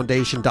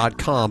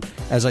EmmaZenFoundation.com.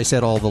 As I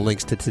said, all the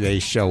links to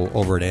today's show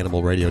over at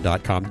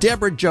animalradio.com.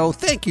 Deborah Jo,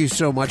 thank you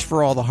so much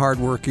for all the hard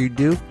work you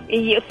do.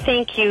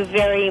 Thank you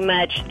very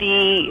much.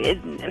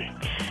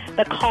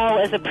 The call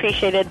is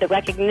appreciated. The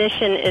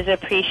recognition is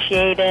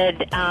appreciated.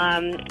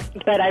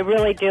 But I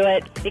really do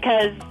it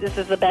because this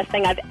is the best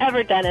thing I've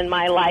ever done in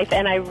my life.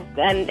 And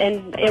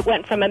it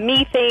went from a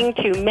me thing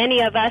to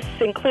many of us,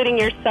 including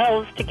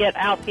yourselves, to get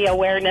out the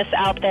awareness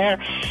out there.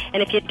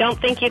 And if you don't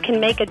think you can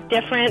make a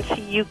difference,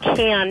 you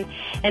can.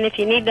 And if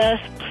you need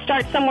to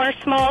start somewhere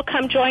small,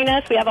 come join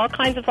us. We have all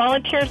kinds of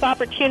volunteers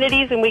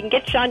opportunities, and we can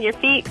get you on your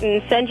feet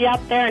and send you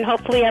out there. And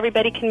hopefully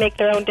everybody can make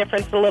their own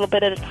difference a little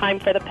bit at a time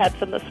for the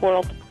pets in this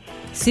world.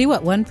 See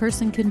what one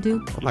person can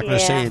do? I'm not going to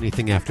say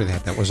anything after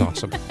that. That was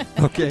awesome.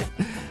 Okay.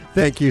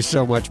 Thank you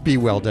so much. Be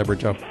well, Deborah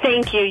Jo.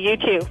 Thank you. You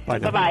too.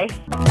 Bye-bye.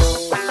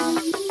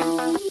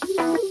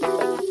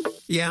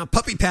 Yeah,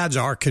 puppy pads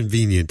are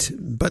convenient,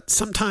 but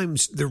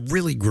sometimes they're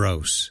really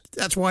gross.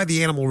 That's why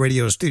the Animal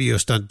Radio studio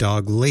stunt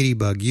dog,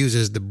 Ladybug,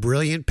 uses the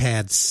Brilliant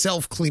Pad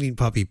self-cleaning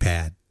puppy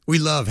pad. We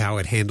love how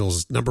it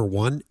handles number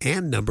 1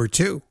 and number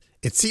 2.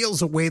 It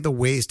seals away the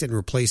waste and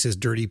replaces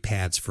dirty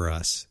pads for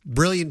us.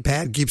 Brilliant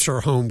Pad keeps our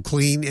home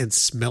clean and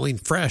smelling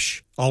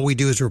fresh. All we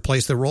do is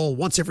replace the roll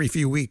once every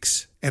few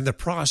weeks, and the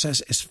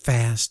process is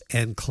fast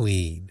and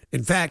clean.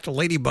 In fact,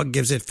 Ladybug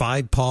gives it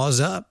 5 paws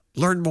up.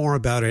 Learn more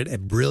about it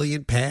at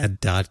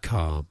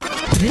brilliantpad.com.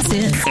 This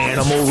is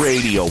Animal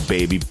Radio,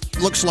 baby.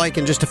 Looks like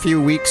in just a few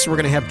weeks we're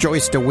going to have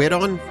Joyce DeWitt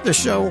on the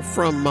show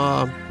from,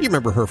 you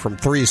remember her from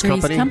Three's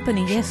Company?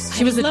 Yes.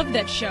 She loved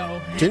that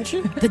show. Didn't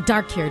you? The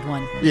dark-haired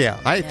one. Yeah,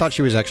 I thought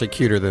she was actually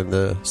cuter than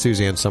the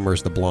Suzanne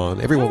Summers, the blonde.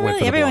 Everyone went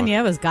for the blonde.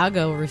 Everyone, was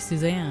Gaga over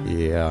Suzanne.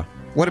 Yeah.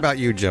 What about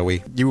you,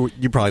 Joey? You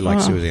probably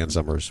like Suzanne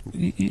Summers.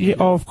 Yeah,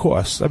 of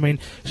course. I mean,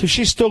 so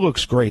she still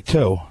looks great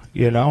too,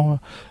 no,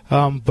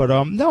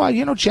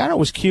 Janet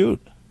was cute.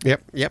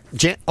 Yep.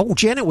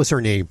 Janet was her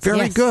name.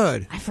 Very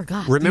good. I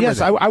forgot. Remember yes,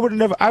 that. I would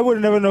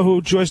have never know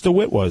who Joyce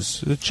DeWitt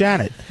was.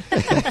 Janet.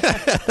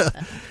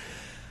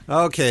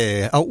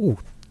 Okay.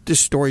 This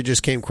story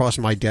just came across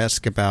my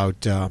desk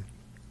about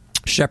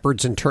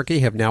shepherds in Turkey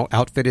have now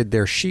outfitted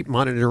their sheep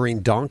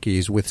monitoring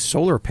donkeys with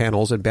solar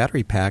panels and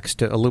battery packs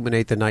to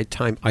illuminate the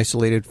nighttime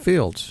isolated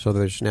fields. So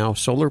there's now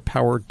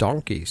solar-powered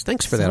donkeys.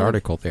 Thanks for that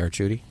article there,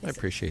 Judy. I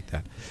appreciate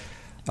that.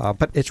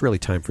 But it's really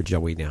time for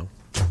Joey now.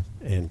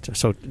 And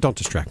so don't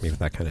distract me with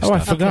that kind of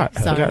stuff. I forgot.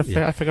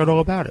 Okay, I forgot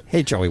all about it.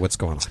 Hey, Joey, what's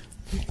going on?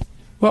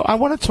 Well, I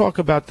want to talk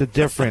about the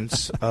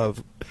difference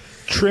of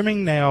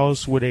trimming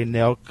nails with a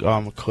nail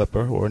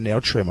clipper or a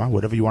nail trimmer,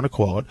 whatever you want to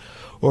call it,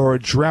 or a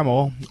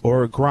Dremel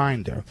or a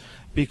grinder.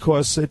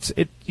 Because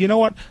you know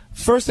what?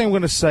 First thing I'm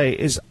going to say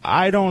is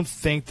I don't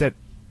think that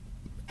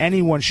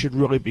anyone should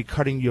really be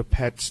cutting your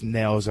pet's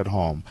nails at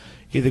home.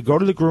 Either go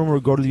to the groomer or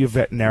go to your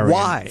veterinarian.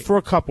 Why? For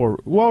a couple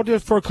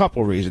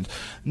of reasons.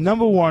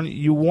 Number one,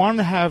 you want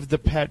to have the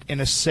pet in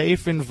a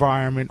safe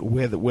environment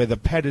where the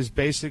pet is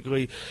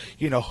basically,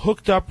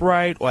 hooked up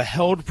right or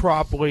held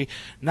properly,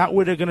 not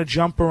where they're going to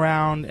jump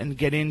around and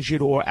get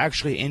injured or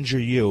actually injure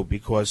you,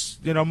 because,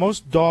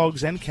 most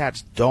dogs and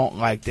cats don't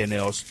like their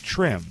nails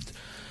trimmed.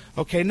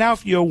 Okay, now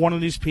if you're one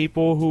of these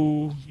people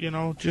who,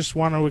 just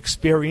want to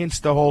experience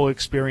the whole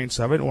experience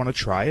of it, want to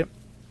try it,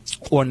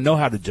 or know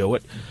how to do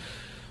it,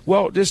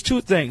 well, there's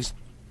two things.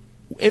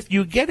 if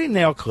you get a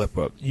nail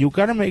clipper, you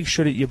got to make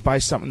sure that you buy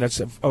something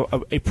that's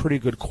a pretty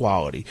good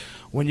quality.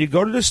 When you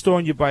go to the store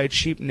and you buy a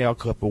cheap nail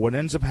clipper, what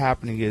ends up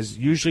happening is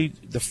usually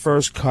the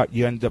first cut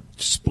you end up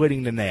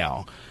splitting the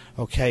nail,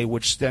 okay,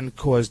 which then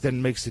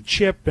makes the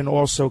chip and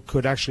also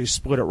could actually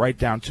split it right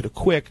down to the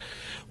quick,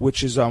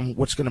 which is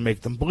what's going to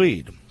make them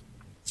bleed.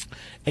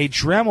 A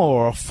Dremel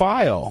or a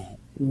file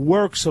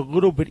works a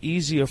little bit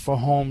easier for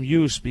home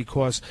use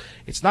because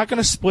it's not going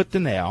to split the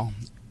nail.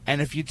 And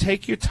if you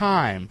take your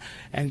time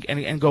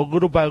and go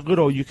little by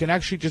little, you can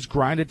actually just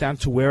grind it down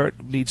to where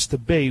it needs to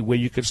be, where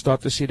you can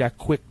start to see that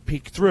quick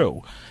peek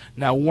through.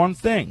 Now, one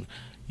thing,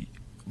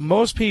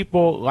 most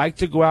people like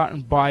to go out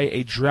and buy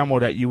a Dremel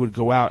that you would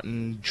go out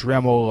and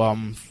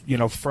Dremel,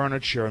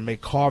 furniture and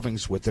make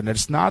carvings with. And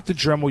it's not the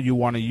Dremel you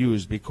want to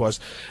use because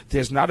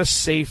there's not a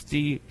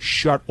safety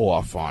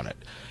shut-off on it.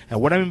 And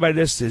what I mean by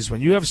this is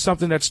when you have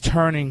something that's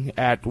turning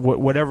at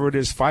whatever it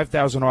is,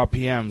 5,000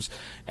 RPMs,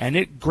 and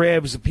it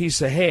grabs a piece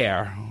of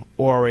hair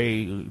or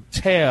a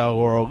tail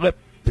or a lip,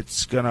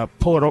 it's going to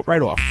pull it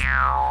right off.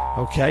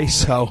 Okay,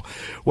 so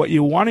what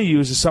you want to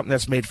use is something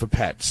that's made for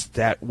pets,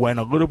 that when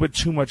a little bit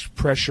too much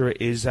pressure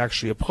is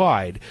actually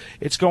applied,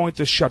 it's going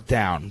to shut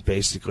down,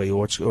 basically,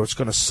 or it's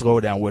going to slow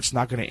down, where it's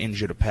not going to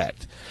injure the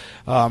pet.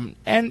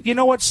 And you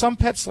know what? Some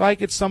pets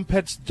like it, some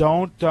pets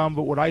don't.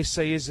 But what I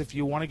say is if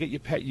you want to get your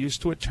pet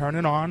used to it, turn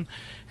it on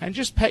and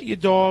just pet your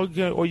dog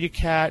or your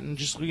cat and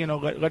just,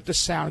 let the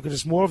sound, because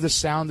it's more of the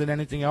sound than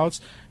anything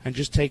else, and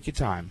just take your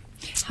time.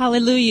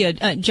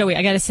 Hallelujah. Joey,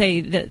 I got to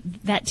say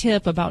that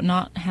tip about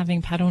not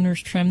having pet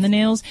owners trim the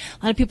nails,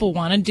 a lot of people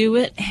want to do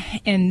it,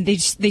 and they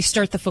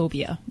start the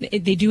phobia.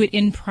 They do it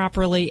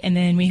improperly, and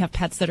then we have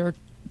pets that are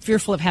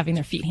fearful of having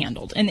their feet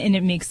handled, and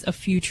it makes a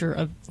future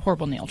of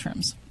horrible nail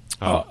trims.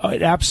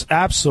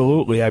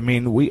 Absolutely. I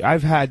mean,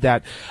 I've had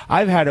that.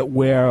 I've had it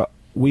where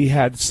we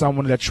had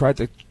someone that tried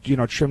to,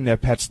 trim their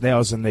pet's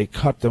nails, and they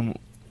cut them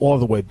all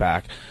the way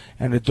back.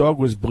 And the dog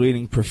was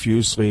bleeding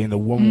profusely, and the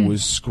woman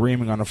was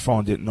screaming on the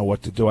phone, didn't know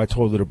what to do. I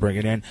told her to bring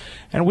it in.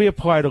 And we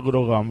applied a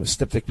little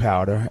styptic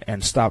powder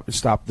and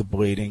stopped the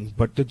bleeding.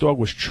 But the dog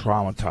was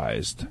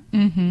traumatized.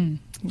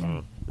 Mm-hmm.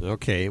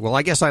 Okay. Well,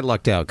 I guess I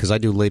lucked out because I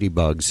do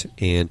ladybugs,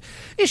 and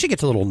she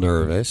gets a little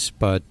nervous.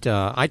 But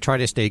I try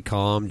to stay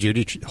calm.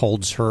 Judy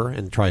holds her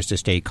and tries to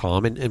stay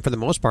calm. And for the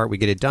most part, we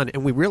get it done.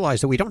 And we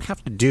realize that we don't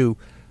have to do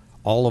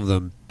all of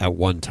them at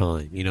one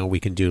time. We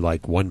can do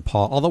like one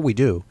paw, although we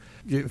do.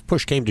 If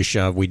push came to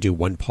shove, we do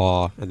one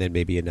paw and then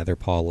maybe another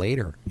paw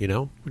later, We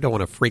don't want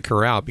to freak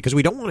her out because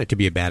we don't want it to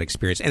be a bad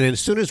experience. And then as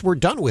soon as we're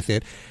done with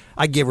it,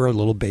 I give her a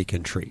little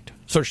bacon treat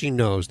so she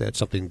knows that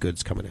something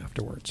good's coming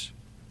afterwards.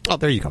 Oh,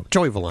 there you go.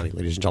 Joey Villani,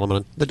 ladies and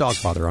gentlemen, the dog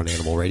father on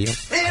Animal Radio.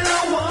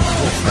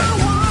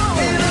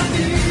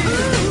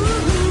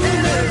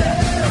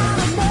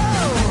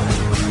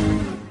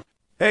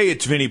 Hey,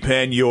 it's Vinny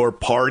Penn, your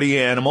party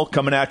animal,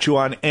 coming at you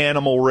on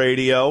Animal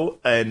Radio,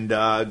 and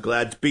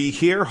glad to be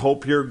here.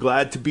 Hope you're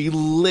glad to be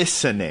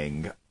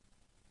listening.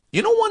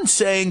 One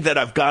saying that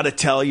I've got to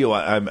tell you,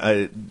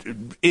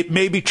 it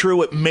may be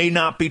true, it may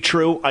not be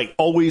true. I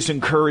always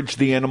encourage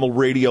the Animal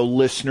Radio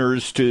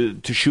listeners to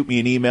shoot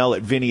me an email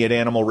at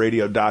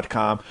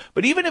vinny@animalradio.com.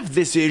 But even if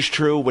this is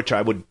true, which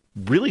I would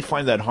really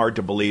find that hard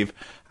to believe,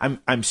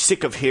 I'm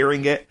sick of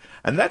hearing it.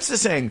 And that's the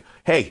saying,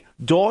 hey,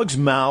 dogs'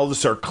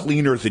 mouths are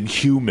cleaner than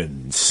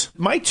humans.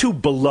 My two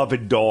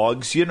beloved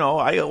dogs,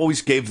 I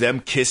always gave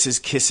them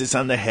kisses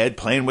on the head,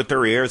 playing with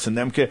their ears, and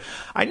them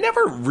I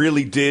never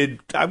really did,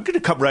 I'm going to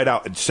come right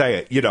out and say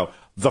it,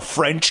 the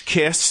French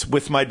kiss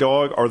with my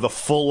dog, or the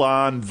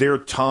full-on, their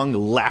tongue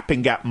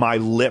lapping at my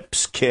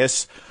lips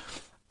kiss.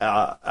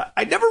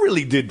 I never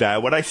really did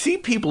that. When I see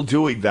people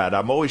doing that,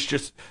 I'm always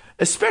just...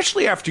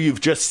 Especially after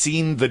you've just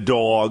seen the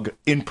dog,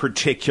 in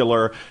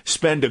particular,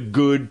 spend a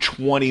good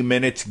 20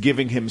 minutes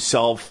giving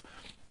himself,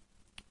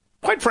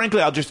 quite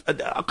frankly, I'll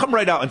come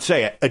right out and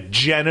say it, a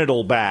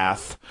genital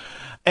bath.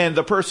 And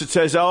the person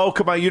says, oh,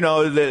 come on,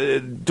 the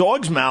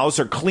dogs'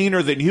 mouths are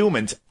cleaner than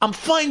humans. I'm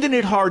finding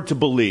it hard to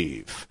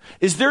believe.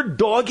 Is there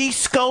doggy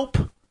scope?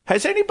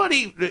 Has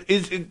anybody,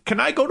 can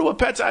I go to a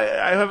pet's?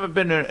 I haven't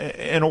been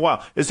in a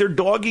while. Is there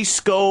doggy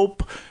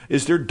scope?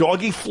 Is there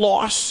doggy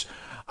floss?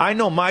 I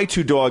know my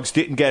two dogs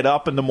didn't get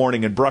up in the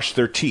morning and brush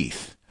their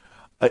teeth.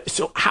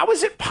 So how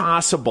is it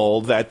possible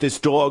that this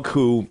dog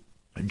who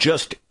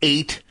just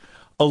ate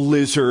a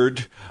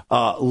lizard,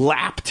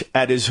 lapped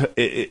at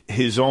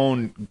his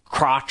own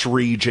crotch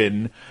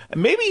region,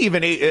 maybe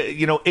even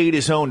ate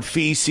his own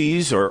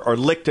feces or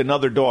licked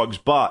another dog's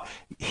butt,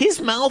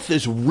 his mouth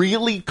is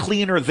really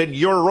cleaner than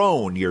your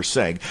own, you're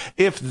saying?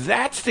 If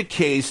that's the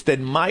case,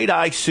 then might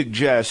I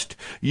suggest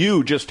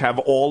you just have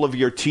all of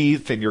your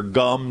teeth and your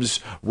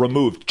gums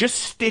removed. Just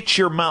stitch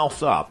your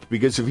mouth up,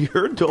 because if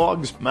your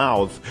dog's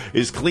mouth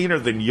is cleaner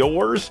than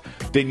yours,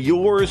 then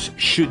yours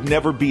should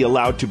never be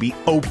allowed to be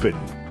open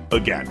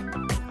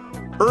again.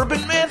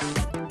 Urban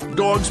myth?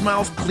 Dog's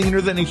mouth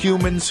cleaner than a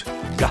human's?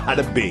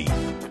 Gotta be.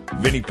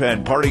 Vinny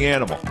Penn, party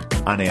animal,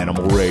 on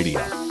Animal Radio.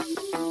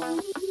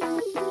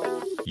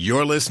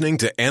 You're listening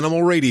to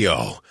Animal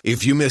Radio.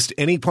 If you missed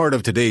any part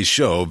of today's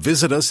show,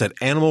 visit us at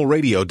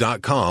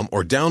animalradio.com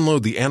or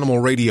download the Animal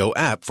Radio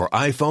app for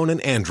iPhone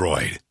and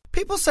Android.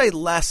 People say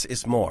less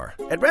is more.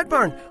 At Red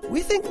Barn,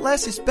 we think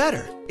less is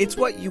better. It's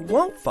what you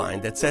won't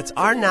find that sets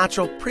our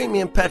natural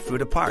premium pet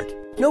food apart.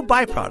 No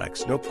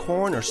byproducts, no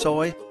corn or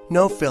soy,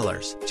 no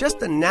fillers. Just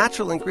the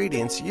natural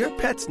ingredients your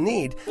pets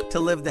need to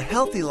live the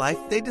healthy life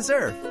they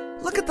deserve.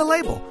 Look at the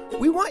label.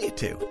 We want you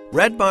to.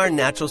 Red Barn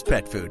Naturals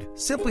Pet Food.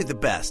 Simply the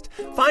best.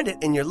 Find it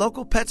in your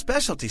local pet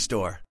specialty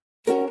store.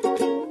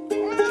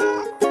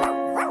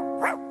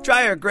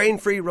 Try our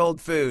grain-free rolled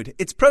food.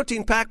 It's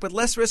protein-packed with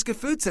less risk of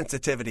food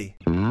sensitivity.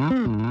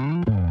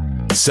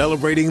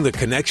 Celebrating the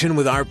connection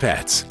with our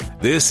pets.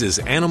 This is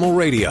Animal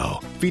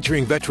Radio,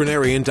 featuring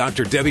veterinarian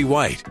Dr. Debbie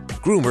White,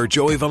 groomer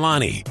Joey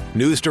Villani,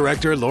 news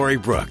director Lori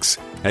Brooks.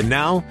 And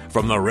now,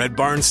 from the Red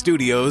Barn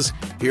Studios,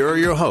 here are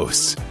your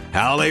hosts,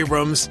 Hal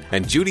Abrams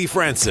and Judy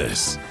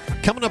Francis.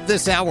 Coming up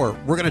this hour,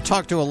 we're going to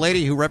talk to a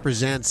lady who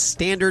represents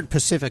Standard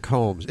Pacific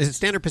Homes. Is it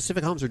Standard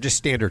Pacific Homes or just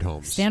Standard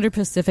Homes? Standard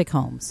Pacific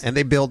Homes. And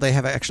they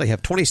actually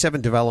have 27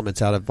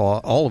 developments out of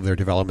all of their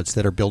developments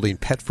that are building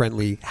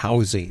pet-friendly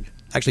housing.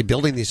 Actually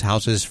building these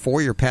houses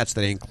for your pets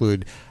that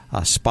include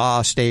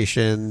spa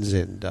stations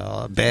and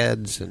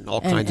beds and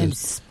all kinds and of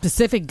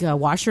specific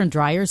washer and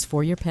dryers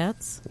for your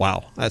pets.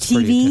 Wow, that's TVs.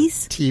 pretty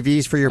intense.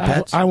 TVs for your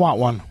pets. I want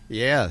one.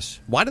 Yes.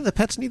 Why do the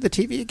pets need the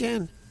TV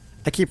again?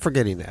 I keep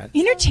forgetting that.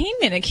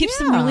 Entertainment. It keeps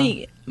them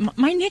really...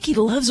 My Nikki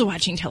loves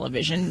watching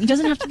television. It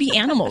doesn't have to be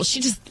animals. She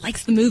just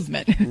likes the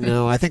movement.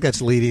 No, I think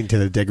that's leading to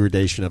the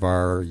degradation of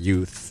our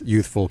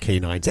youthful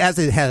canines, as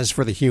it has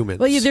for the humans.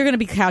 Well, they're going to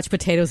be couch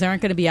potatoes. They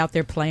aren't going to be out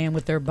there playing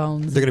with their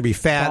bones. They're going to be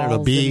fat and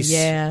obese.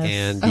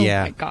 And oh,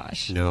 my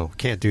gosh. No,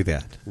 can't do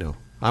that. No.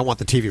 I want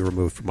the TV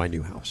removed from my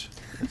new house.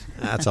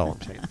 That's all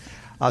I'm saying.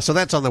 So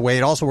that's on the way.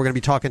 And also, we're going to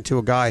be talking to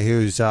a guy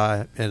who's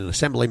an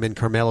Assemblyman,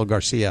 Carmelo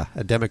Garcia,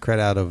 a Democrat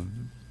out of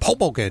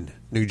Hoboken,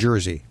 New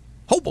Jersey.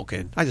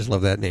 Hoboken. I just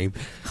love that name.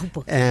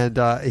 Hoboken.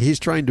 And he's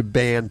trying to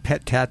ban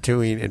pet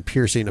tattooing and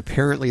piercing.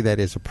 Apparently that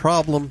is a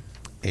problem,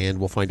 and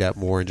we'll find out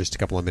more in just a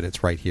couple of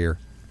minutes right here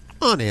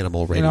on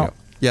Animal Radio.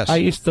 Yes. I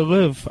used to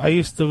live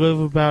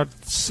about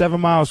 7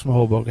 miles from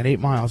Hoboken,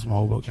 8 miles from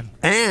Hoboken.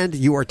 And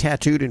you are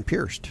tattooed and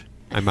pierced.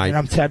 And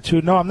I'm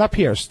tattooed. No, I'm not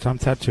pierced. I'm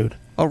tattooed.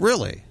 Oh,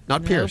 really?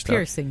 Not pierced? No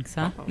piercings,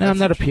 huh? No, I'm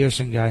not a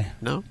piercing guy.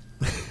 No?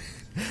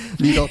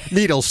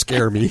 Needles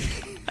scare me.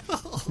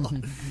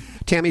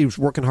 Tammy's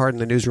working hard in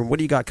the newsroom. What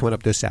do you got coming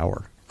up this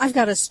hour? I've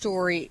got a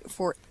story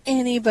for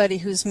anybody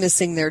who's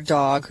missing their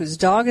dog, whose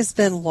dog has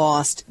been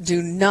lost.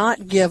 Do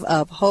not give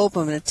up hope.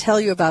 I'm going to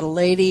tell you about a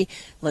lady,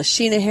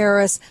 Lashina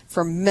Harris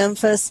from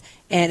Memphis,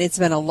 and it's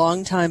been a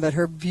long time, but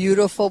her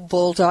beautiful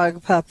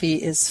bulldog puppy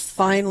is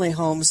finally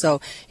home. So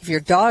if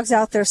your dog's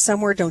out there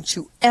somewhere, don't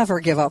you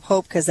ever give up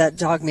hope, because that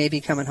dog may be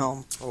coming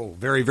home. Oh,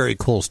 very, very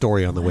cool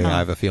story on the way, I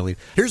have a feeling.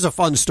 Here's a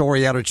fun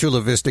story out of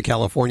Chula Vista,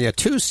 California.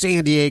 2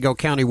 San Diego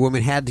County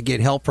women had to get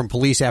help from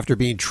police after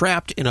being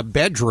trapped in a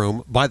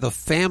bedroom by the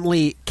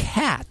family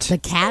cat. The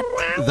cat?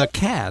 The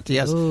cat,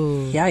 yes.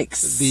 Ooh.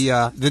 Yikes.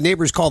 The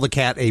neighbors call the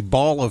cat a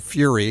ball of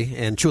fury,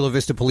 and Chula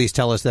Vista police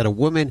tell us that a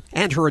woman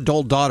and her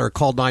adult daughter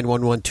called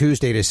 911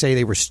 Tuesday to say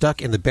they were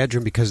stuck in the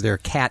bedroom because their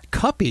cat,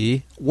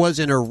 Cuppy, was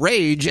in a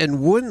rage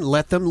and wouldn't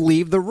let them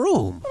leave the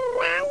room.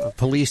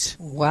 Police.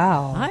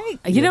 Wow.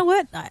 You know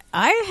what?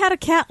 I had a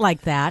cat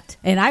like that,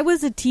 and I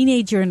was a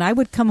teenager, and I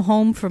would come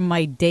home from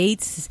my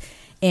dates,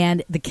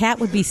 and the cat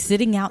would be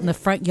sitting out in the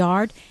front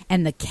yard,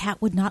 and the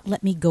cat would not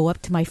let me go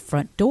up to my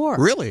front door.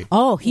 Really?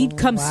 Oh, he'd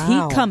come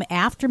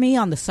after me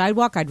on the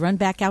sidewalk. I'd run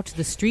back out to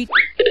the street.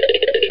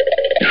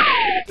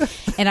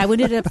 And I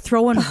would end up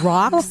throwing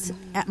rocks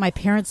at my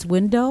parents'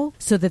 window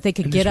so that they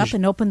could get up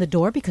and open the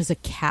door, because a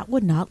cat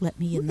would not let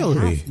me in the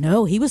house.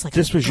 No, he was like...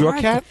 This was your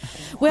cat?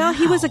 Well,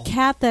 he was a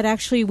cat that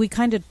actually we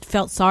kind of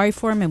felt sorry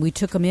for him, and we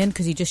took him in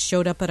because he just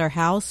showed up at our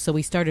house. So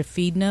we started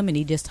feeding him, and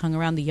he just hung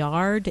around the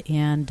yard,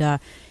 and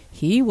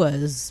he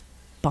was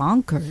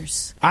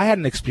bonkers. I had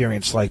an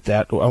experience like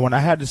that when I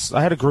had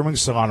a grooming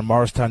salon in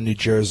Morristown, New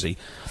Jersey.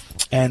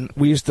 And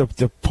we used to,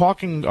 the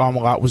parking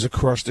lot was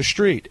across the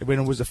street. I mean,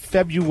 it was a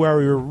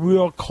February,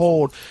 real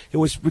cold. It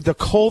was the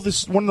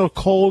coldest, one of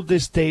the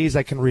coldest days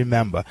I can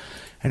remember.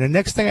 And the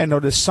next thing I know,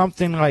 there's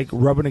something like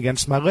rubbing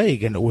against my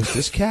leg, and it was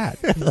this cat.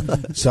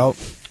 So,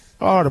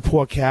 the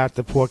poor cat.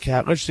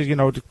 Let's just,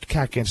 the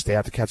cat can't stay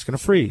out. The cat's going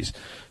to freeze.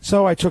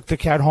 So I took the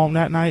cat home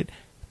that night.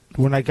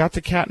 When I got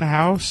the cat in the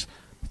house,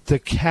 the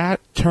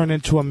cat turned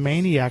into a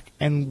maniac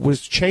and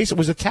was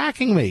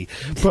attacking me,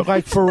 but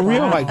like for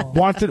real,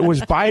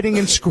 was biting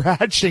and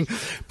scratching,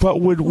 but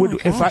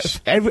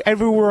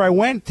everywhere I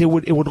went, it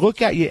would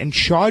look at you and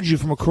charge you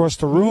from across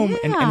the room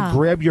and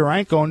grab your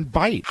ankle and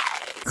bite.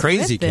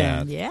 Crazy with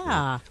them. cat.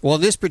 Yeah. Well,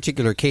 in this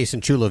particular case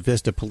in Chula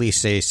Vista, police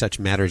say such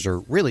matters are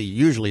really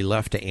usually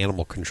left to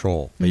animal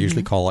control. They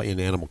usually call in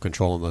animal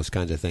control and those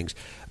kinds of things.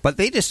 But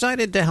they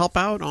decided to help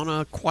out on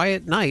a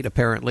quiet night,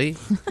 apparently.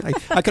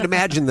 I could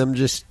imagine them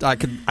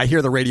I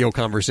hear the radio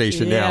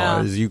conversation now,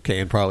 as you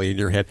can probably in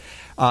your head.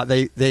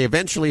 They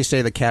eventually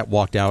say the cat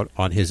walked out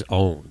on his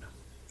own.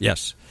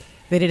 Yes.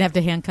 They didn't have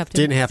to handcuff him?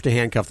 Didn't have to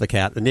handcuff the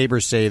cat. The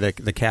neighbors say that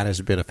the cat has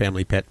been a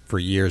family pet for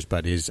years,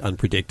 but is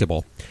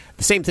unpredictable.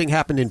 The same thing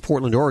happened in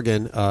Portland,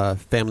 Oregon. A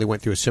family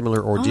went through a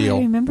similar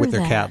ordeal with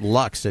their cat,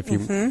 Lux. If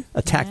you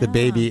attacked the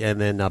baby and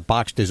then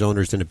boxed his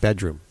owners in a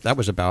bedroom. That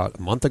was about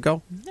a month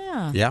ago.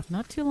 Yeah.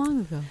 Not too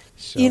long ago.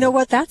 So. You know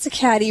what? That's a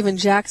cat. Even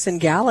Jackson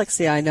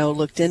Galaxy, I know,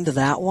 looked into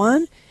that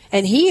one.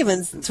 And he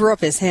even threw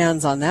up his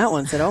hands on that one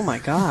and said, oh, my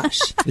gosh.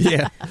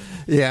 Yeah.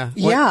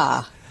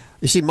 Yeah.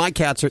 You see, my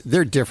cats,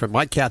 they're different.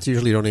 My cats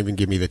usually don't even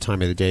give me the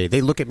time of the day.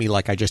 They look at me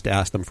like I just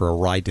asked them for a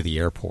ride to the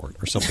airport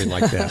or something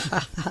like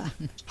that.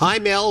 Hi,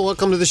 Mel.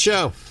 Welcome to the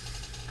show.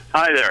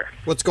 Hi there.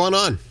 What's going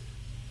on?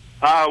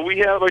 We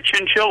have a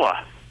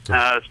chinchilla.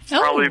 It's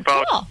probably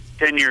about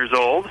 10 years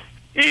old,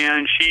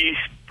 and she's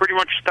pretty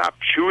much stopped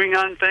chewing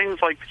on things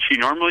like she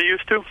normally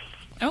used to.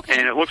 Okay.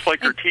 And it looks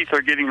like her teeth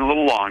are getting a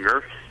little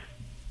longer.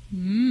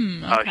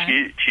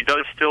 Okay. She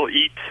does still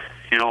eat,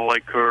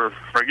 like her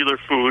regular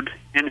food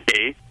and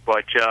hay,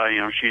 but,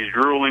 she's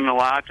drooling a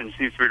lot and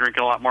seems to be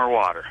drinking a lot more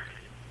water.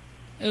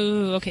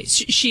 Ooh, okay.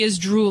 She is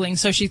drooling,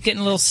 so she's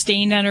getting a little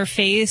stained on her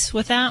face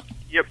with that?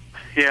 Yep.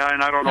 Yeah,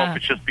 and I don't know if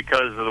it's just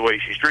because of the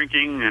way she's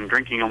drinking and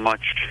drinking a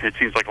much, it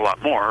seems like a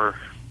lot more.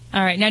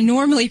 All right. Now,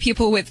 normally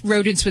people with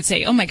rodents would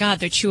say, oh, my God,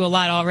 they chew a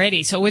lot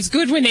already. So it's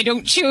good when they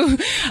don't chew.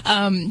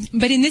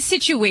 But in this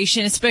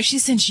situation, especially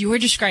since you were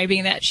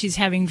describing that she's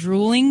having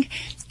drooling,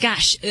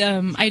 gosh,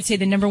 I'd say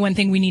the number one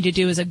thing we need to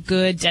do is a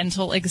good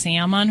dental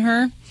exam on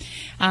her.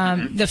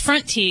 The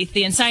front teeth,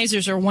 the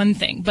incisors are one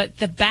thing, but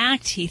the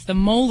back teeth, the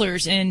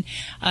molars in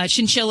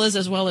chinchillas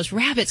as well as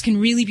rabbits can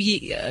really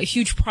be a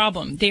huge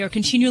problem. They are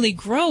continually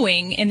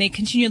growing and they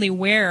continually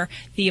wear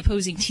the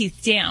opposing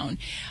teeth down.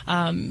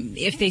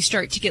 If they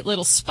start to get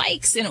little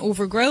spikes and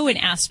overgrow in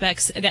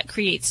aspects, that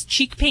creates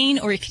cheek pain,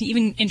 or it can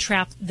even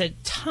entrap the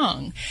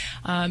tongue.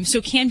 So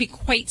it can be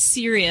quite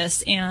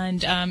serious.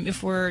 And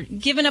if we're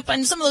giving up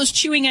on some of those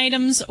chewing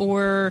items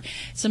or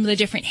some of the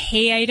different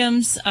hay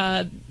items,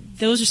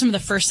 those are some of the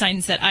first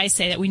signs that I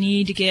say that we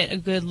need to get a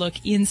good look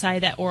inside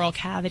that oral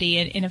cavity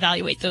and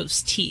evaluate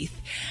those teeth.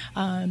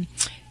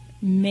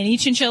 Many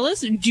chinchillas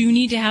do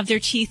need to have their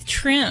teeth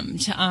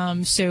trimmed,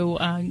 so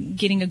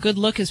getting a good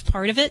look is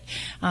part of it,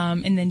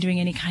 and then doing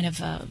any kind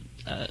of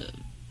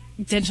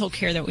dental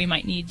care that we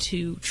might need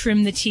to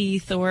trim the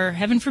teeth, or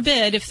heaven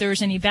forbid, if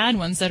there's any bad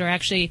ones that are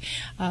actually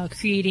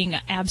creating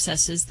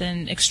abscesses,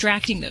 then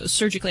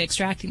surgically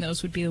extracting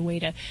those would be the way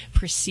to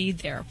proceed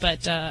there.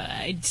 But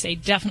I'd say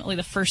definitely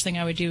the first thing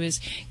I would do is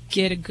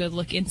get a good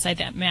look inside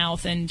that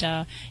mouth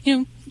and,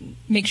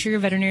 make sure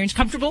your veterinarian's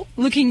comfortable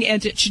looking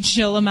at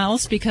chinchilla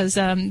mouths, because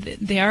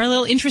they are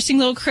little interesting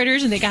little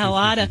critters and they got a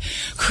lot of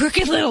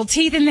crooked little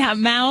teeth in that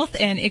mouth,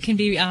 and it can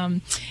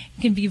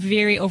be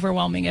very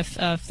overwhelming if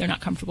they're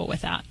not comfortable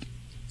with that.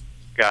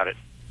 Got it.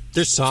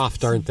 They're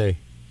soft, aren't they?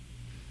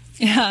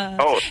 Yeah.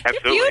 Oh,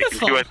 absolutely. They're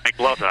beautiful. You can make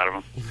love out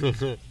of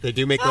them. They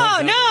do make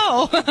love.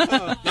 Oh,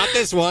 no. Not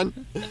this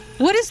one.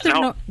 What is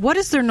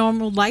their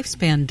normal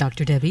lifespan,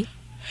 Dr. Debbie?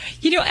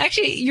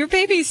 Actually, your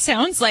baby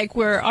sounds like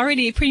we're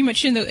already pretty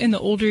much in the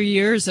older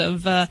years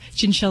of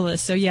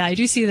chinchillas. So, yeah, I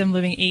do see them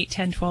living 8,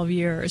 10, 12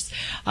 years.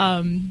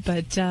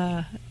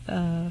 But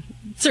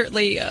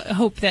certainly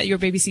hope that your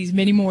baby sees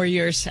many more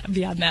years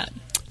beyond that.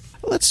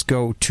 Let's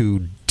go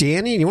to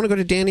Danny. You want to go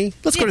to Danny?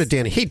 Let's go to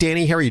Danny. Hey,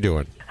 Danny, how are you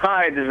doing?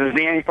 Hi, this is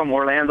Danny from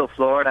Orlando,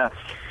 Florida.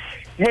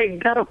 Hey,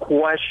 got a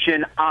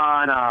question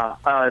on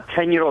a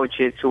 10-year-old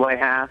Shih Tzu I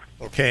have.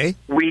 Okay.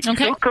 We took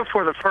her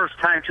for the first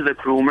time to the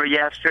groomer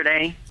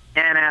yesterday,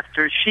 and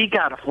after she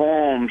got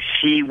home,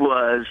 she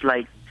was,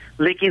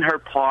 licking her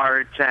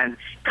parts and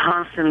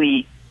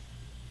constantly,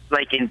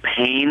 in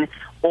pain.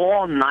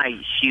 All night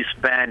she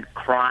spent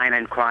crying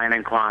and crying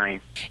and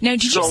crying. Now,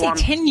 did you say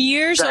 10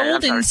 years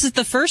old, and this is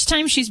the first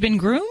time she's been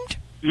groomed?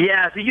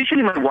 Yeah, so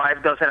usually my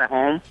wife does it at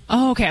home.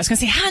 Oh, okay. I was going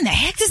to say, how in the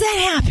heck does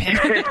that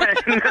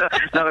happen?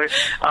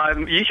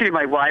 No, usually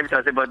my wife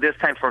does it, but this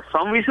time, for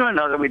some reason or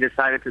another, we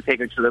decided to take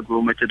her to the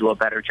groomer to do a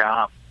better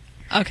job.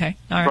 Okay.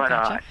 All right. But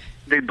gotcha.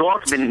 The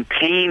dog's been in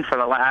pain for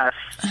the last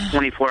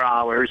 24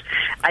 hours.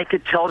 I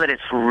could tell that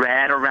it's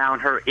red around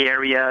her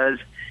areas.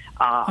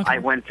 I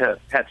went to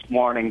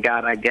PetSmart and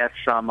got,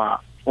 some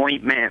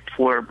ointment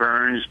for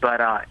burns, but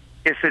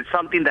is it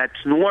something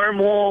that's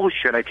normal?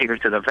 Should I take her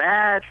to the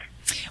vet?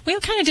 Well,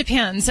 it kind of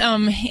depends.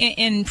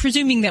 And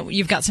presuming that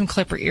you've got some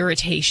clipper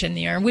irritation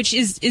there, which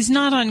is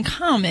not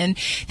uncommon,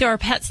 there are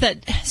pets that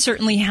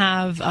certainly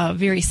have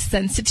very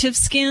sensitive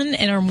skin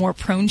and are more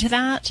prone to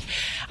that.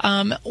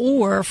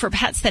 Or for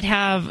pets that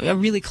have a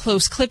really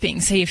close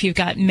clipping, say if you've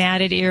got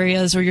matted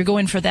areas or you're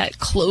going for that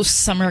close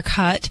summer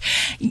cut,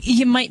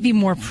 you might be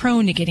more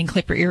prone to getting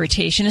clipper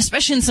irritation,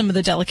 especially in some of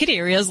the delicate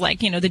areas like,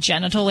 the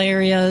genital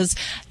areas,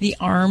 the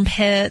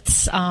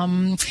armpits.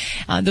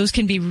 Those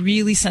can be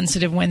really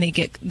sensitive when they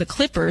get the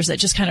clippers that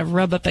just kind of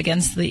rub up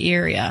against the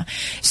area.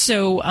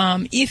 So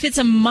if it's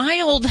a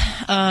mild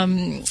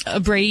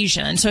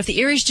abrasion, so if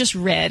the area is just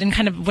red and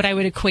kind of what I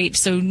would equate,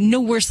 so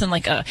no worse than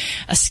like a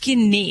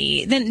skin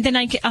knee, then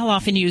I'll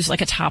often use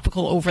like a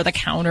topical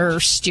over-the-counter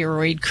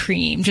steroid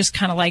cream, just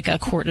kind of like a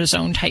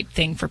cortisone type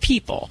thing for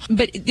people.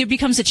 But there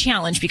becomes a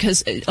challenge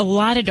because a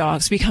lot of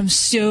dogs become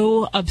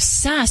so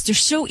obsessed, they're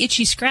so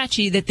itchy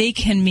scratchy that they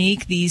can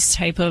make these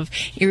type of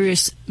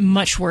areas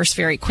much worse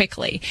very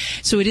quickly.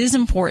 So it is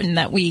important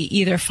that we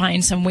either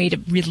find some way to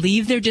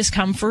relieve their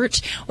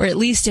discomfort, or at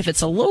least if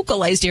it's a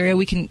localized area,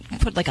 we can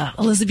put like a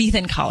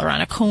Elizabethan collar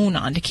on, a cone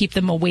on, to keep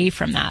them away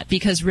from that,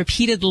 because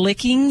repeated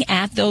licking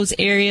at those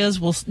areas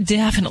will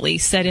definitely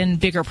set in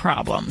bigger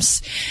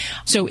problems.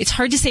 So it's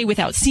hard to say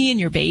without seeing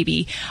your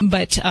baby,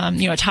 but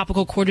a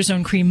topical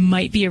cortisone cream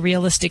might be a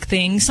realistic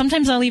thing.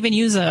 Sometimes I'll even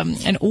use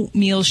an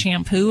oatmeal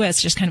shampoo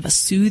as just kind of a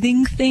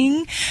soothing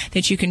thing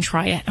that you can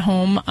try at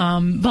home.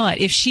 But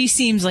if she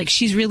seems like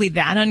she's really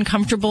that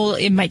uncomfortable,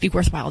 it might be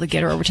worthwhile to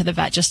get her over to the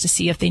vet just to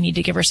see if they need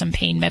to give her some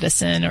pain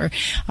medicine or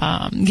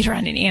get her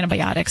on an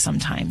antibiotic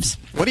sometimes.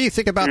 What do you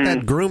think about that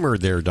groomer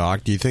there,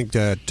 Doc? Do you think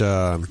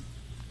that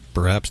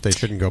perhaps they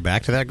shouldn't go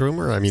back to that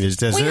groomer? I mean,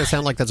 does it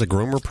sound like that's a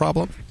groomer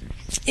problem?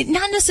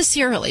 Not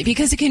necessarily,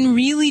 because it can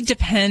really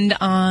depend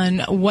on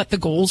what the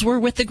goals were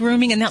with the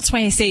grooming, and that's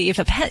why I say if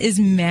a pet is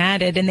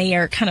matted and they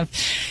are kind of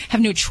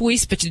have no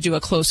choice but to do a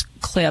close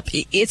clip,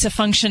 it's a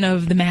function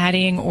of the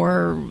matting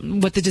or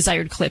what the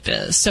desired clip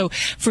is. So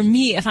for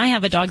me, if I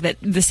have a dog that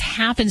this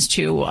happens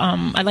to,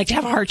 I like to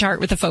have a heart-to-heart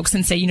with the folks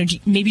and say,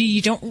 maybe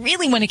you don't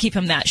really want to keep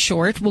him that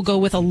short. We'll go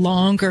with a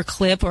longer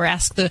clip or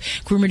ask the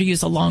groomer to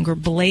use a longer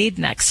blade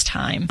next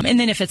time. And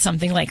then if it's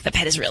something like the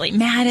pet is really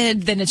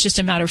matted, then it's just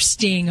a matter of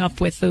staying up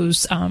with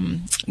those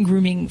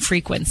grooming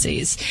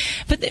frequencies.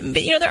 But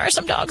there are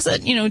some dogs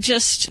that,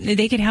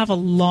 they could have a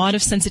lot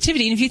of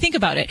sensitivity. And if you think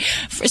about it,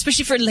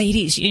 especially for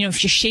ladies,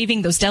 if you're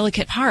shaving those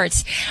delicate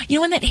parts,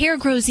 when that hair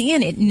grows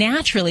in, it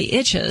naturally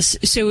itches.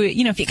 So,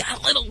 if you got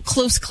a little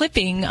close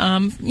clipping,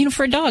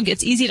 for a dog,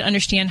 it's easy to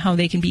understand how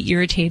they can be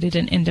irritated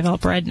and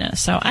develop redness.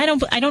 So I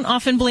don't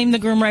often blame the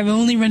groomer. I've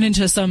only run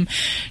into some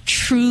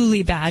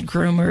truly bad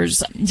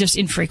groomers just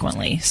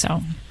infrequently.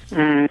 So.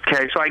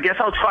 Okay, so I guess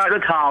I'll try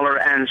the collar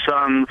and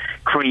some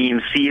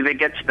cream, see if it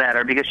gets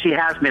better, because she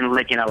has been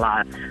licking a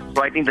lot.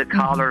 So I think the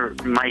collar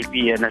might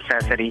be a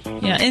necessity.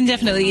 Yeah, and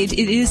definitely it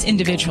is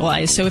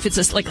individualized. So if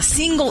it's like a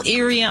single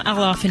area,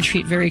 I'll often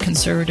treat very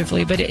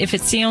conservatively. But if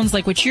it sounds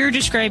like what you're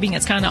describing,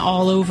 it's kind of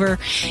all over,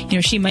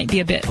 she might be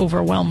a bit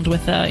overwhelmed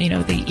with,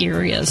 the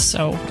areas.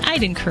 So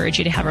I'd encourage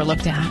you to have her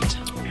looked at.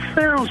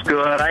 Sounds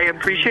good. I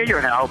appreciate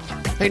your help.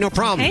 Hey, no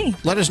problem. Hey.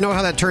 Let us know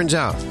how that turns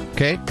out,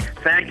 okay?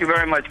 Thank you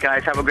very much,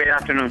 guys. Have a great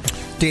afternoon.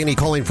 Danny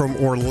calling from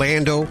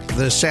Orlando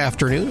this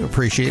afternoon.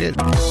 Appreciate it.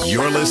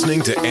 You're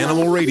listening to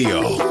Animal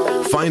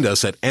Radio. Find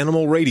us at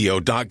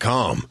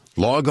animalradio.com.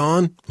 Log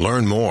on,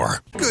 learn more.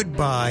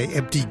 Goodbye,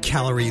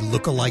 empty-calorie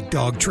look-alike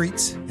dog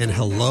treats. And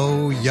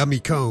hello, Yummy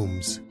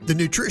Combs, the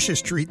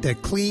nutritious treat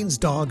that cleans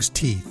dogs'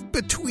 teeth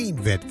between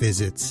vet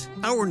visits.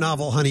 Our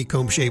novel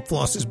honeycomb-shaped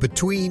floss is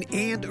between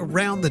and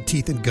around the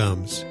teeth and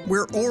gums,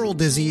 where oral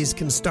disease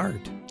can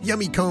start.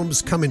 Yummy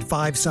Combs come in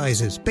 5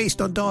 sizes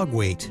based on dog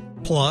weight.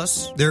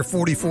 Plus, they're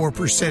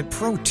 44%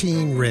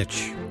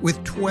 protein-rich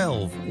with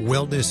 12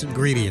 wellness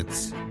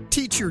ingredients.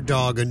 Teach your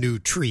dog a new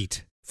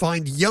treat.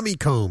 Find Yummy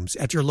Combs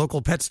at your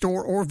local pet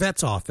store or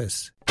vet's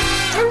office.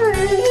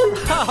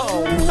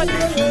 Oh, what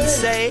did he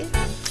say?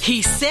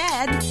 He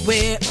said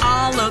we're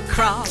all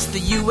across the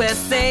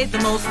USA, the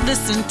most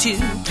listened to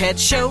pet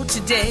show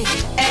today.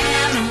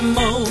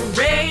 Animal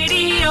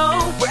Radio,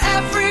 we're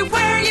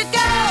everywhere you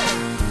go.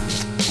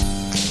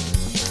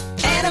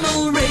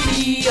 Animal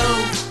Radio.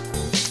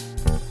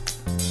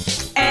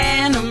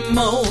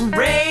 Animal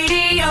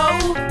Radio.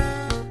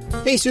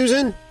 Hey,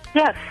 Susan.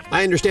 Yes.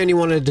 I understand you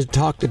wanted to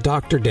talk to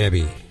Dr.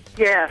 Debbie.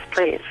 Yes,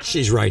 please.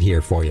 She's right here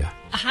for you.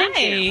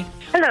 Hi.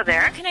 Hello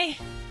there.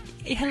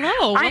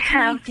 Hello. What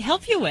can I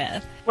help you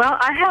with? Well,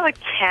 I have a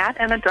cat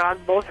and a dog.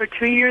 Both are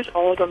 2 years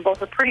old, and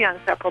both are pretty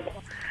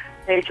inseparable.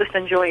 They just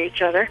enjoy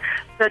each other.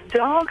 The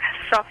dog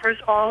suffers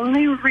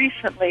only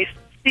recently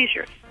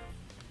seizures.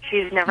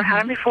 She's never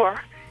had them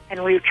before,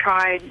 and we've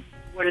tried,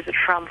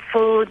 from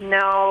food?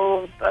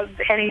 No.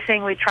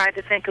 Anything. We tried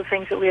to think of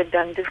things that we had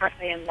done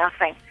differently, and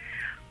nothing.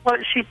 Well,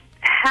 she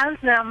has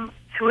them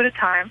 2 at a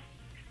time,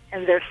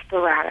 and they're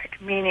sporadic,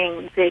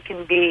 meaning they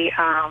can be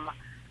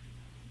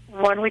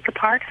 1 week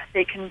apart,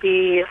 they can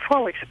be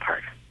 4 weeks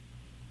apart.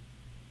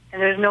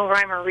 And there's no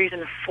rhyme or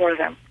reason for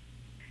them.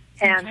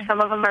 And some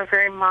of them are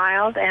very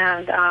mild.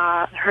 And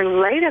her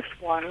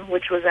latest one,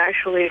 which was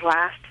actually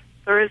last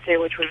Thursday,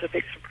 which was a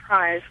big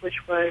surprise,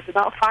 which was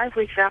about 5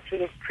 weeks after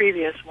the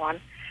previous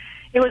one,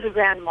 it was a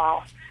grand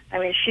mal. I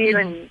mean, she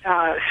even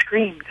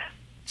screamed.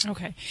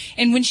 Okay.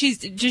 And when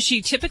does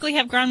she typically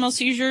have grand mal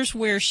seizures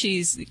where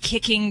she's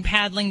kicking,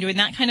 paddling, doing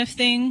that kind of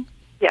thing?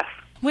 Yes.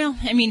 Well,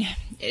 I mean,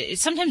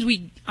 sometimes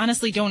we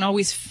honestly don't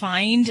always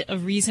find a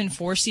reason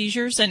for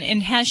seizures.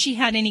 And has she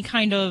had any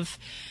kind of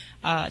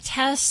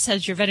tests?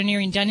 Has your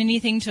veterinarian done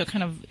anything to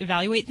kind of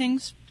evaluate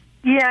things?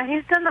 Yeah,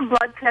 he's done the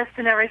blood test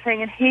and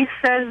everything, and he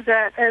says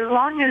that as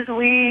long as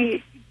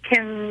we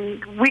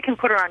can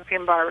put her on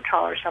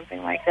phenobarbital or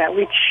something like that.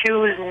 We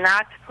choose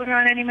not to put her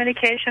on any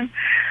medication,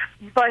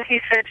 but he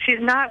said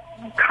she's not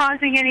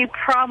causing any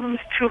problems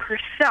to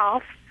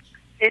herself.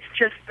 It's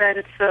just that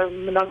it's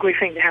an ugly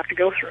thing to have to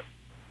go through.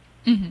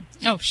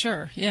 Mm-hmm. Oh,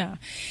 sure, yeah.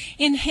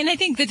 And I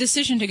think the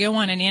decision to go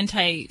on an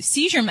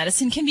anti-seizure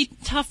medicine can be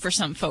tough for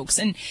some folks.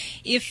 And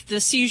if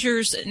the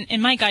seizures,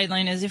 and my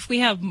guideline is if we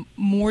have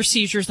more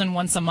seizures than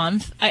once a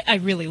month, I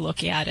really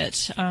look at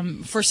it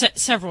for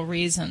several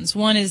reasons.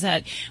 One is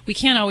that we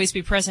can't always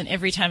be present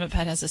every time a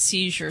pet has a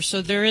seizure,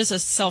 so there is a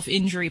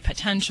self-injury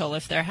potential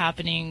if they're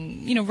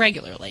happening,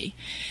 regularly.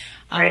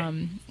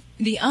 Right.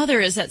 The other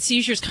is that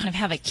seizures kind of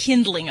have a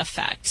kindling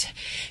effect.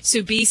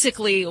 So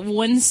basically,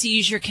 one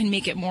seizure can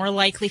make it more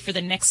likely for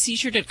the next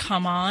seizure to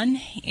come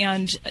on,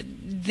 and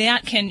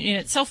that can in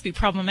itself be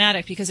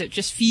problematic because it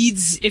just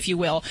feeds, if you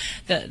will,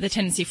 the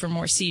tendency for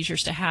more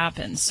seizures to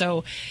happen.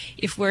 So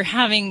if we're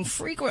having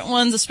frequent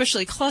ones,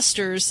 especially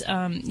clusters,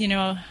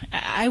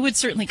 I would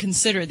certainly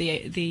consider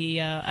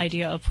the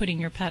idea of putting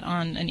your pet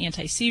on an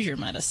anti-seizure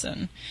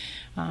medicine.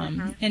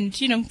 And,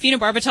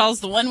 phenobarbital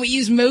is the one we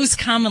use most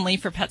commonly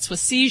for pets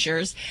with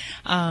seizures.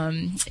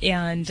 And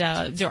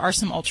there are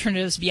some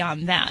alternatives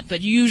beyond that.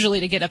 But usually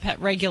to get a pet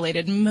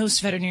regulated,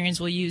 most veterinarians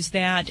will use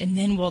that. And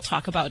then we'll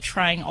talk about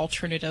trying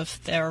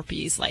alternative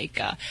therapies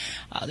like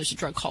there's a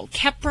drug called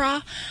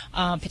Keppra.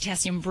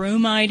 Potassium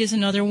bromide is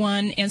another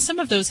one. And some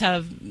of those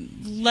have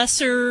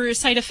lesser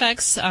side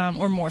effects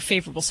or more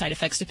favorable side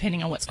effects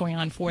depending on what's going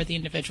on for the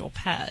individual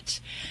pet.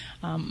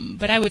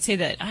 But I would say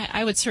that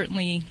I would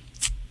certainly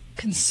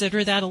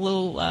consider that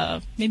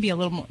maybe a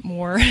little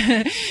more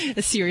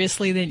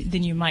seriously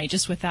than you might,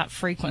 just with that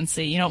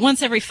frequency.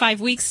 Once every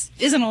 5 weeks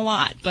isn't a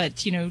lot, but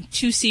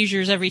 2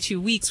 seizures every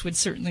 2 weeks would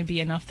certainly be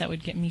enough that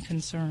would get me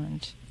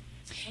concerned.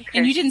 Okay.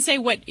 And you didn't say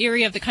what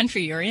area of the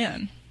country you're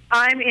in.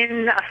 I'm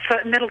in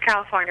Middle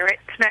California, right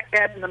smack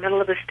dab in the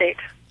middle of the state.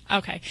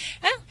 Okay.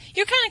 Well,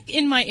 you're kind of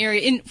in my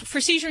area. For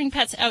seizuring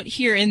pets out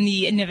here in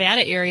the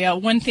Nevada area,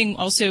 one thing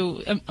also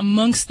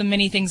amongst the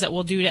many things that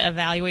we'll do to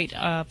evaluate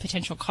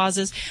potential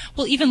causes,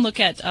 we'll even look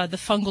at the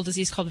fungal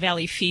disease called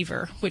valley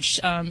fever,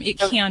 which it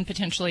can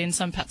potentially in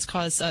some pets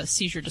cause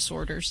seizure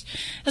disorders,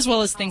 as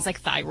well as things like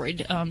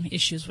thyroid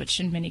issues, which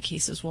in many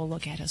cases we'll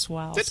look at as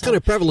well. That's kind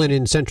of prevalent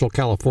in Central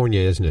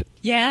California, isn't it?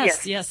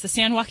 Yes, the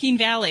San Joaquin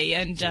Valley.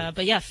 And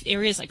but yeah,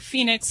 areas like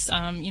Phoenix,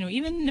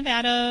 even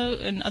Nevada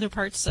and other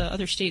parts,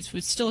 other states,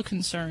 was still a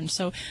concern,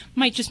 so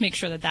might just make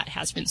sure that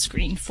has been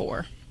screened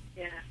for.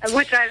 Yeah,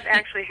 which I've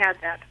actually had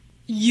that.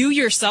 You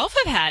yourself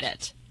have had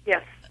it?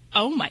 Yes.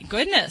 Oh my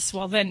goodness!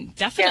 Well then,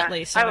 definitely.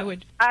 Yeah, so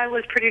I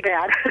was pretty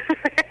bad.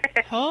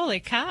 Holy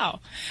cow!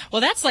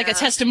 Well, that's like a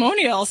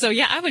testimonial. So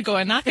yeah, I would go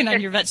and knocking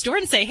on your vet's door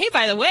and say, "Hey,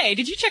 by the way,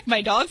 did you check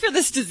my dog for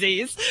this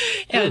disease?"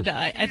 And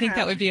I think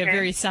that would be a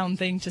very sound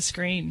thing to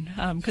screen,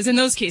 because in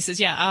those cases,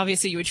 yeah,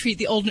 obviously you would treat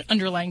the old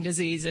underlying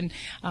disease and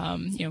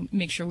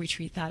make sure we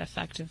treat that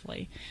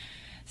effectively.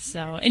 So,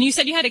 and you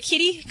said you had a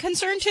kitty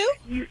concern too?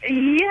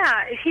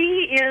 Yeah,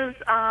 he is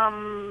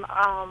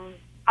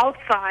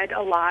outside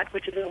a lot,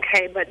 which is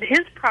okay, but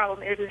his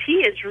problem is he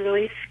is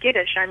really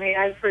skittish. I mean,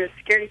 I've heard of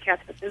scaredy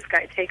cats, but this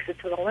guy takes it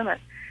to the limit.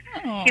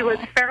 Aww. He was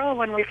feral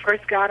when we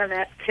first got him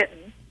at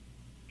kitten,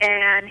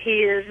 and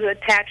he is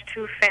attached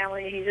to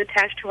family. He's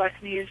attached to us,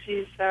 and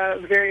he's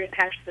very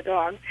attached to the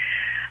dog.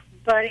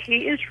 But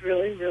he is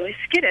really, really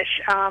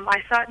skittish.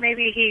 I thought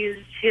maybe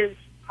his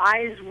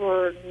eyes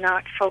were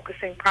not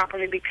focusing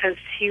properly because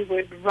he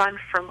would run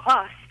from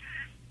us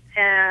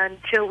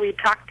until we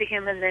talked to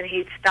him, and then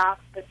he'd stop,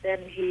 but then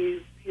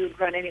he would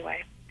run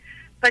anyway.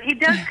 But he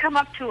does come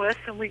up to us,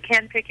 and we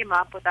can pick him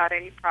up without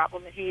any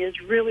problem, and he is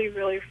really,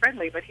 really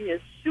friendly, but he is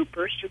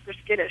super, super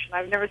skittish, and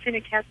I've never seen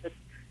a cat that's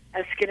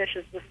as skittish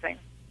as this thing.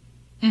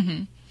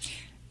 Mm-hmm.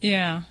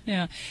 Yeah.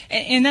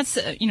 And that's,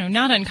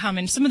 not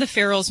uncommon. Some of the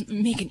ferals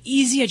make an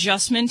easy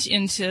adjustment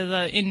into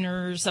the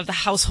inners of the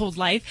household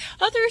life.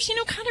 Others,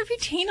 kind of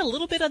retain a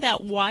little bit of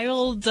that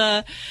wild,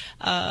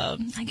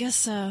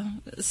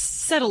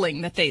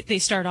 settling that they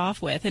start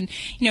off with. And,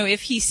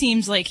 if he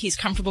seems like he's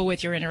comfortable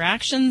with your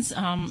interactions,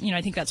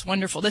 I think that's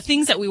wonderful. The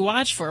things that we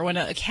watch for when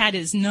a cat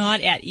is not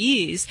at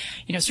ease,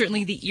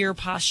 certainly the ear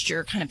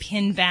posture kind of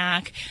pinned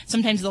back.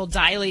 Sometimes they'll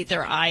dilate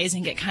their eyes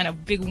and get kind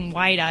of big and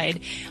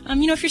wide-eyed.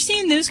 If you're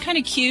seeing those those kind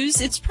of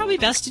cues, it's probably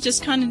best to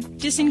just kind of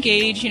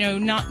disengage,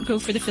 not go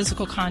for the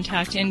physical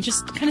contact, and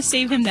just kind of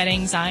save him that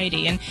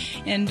anxiety. And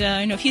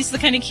if he's the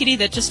kind of kitty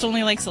that just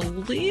only likes a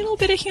little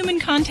bit of human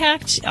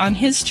contact on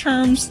his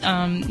terms,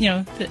 then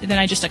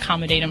I just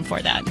accommodate him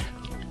for that.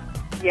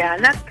 Yeah,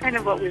 and that's kind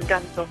of what we've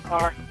done so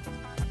far.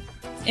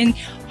 And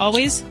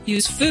always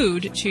use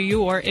food to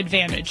your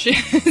advantage.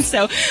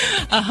 So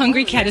a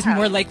hungry cat is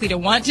more likely to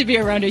want to be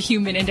around a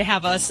human and to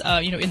have us,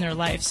 in their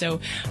life. So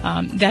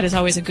that is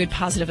always a good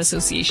positive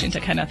association to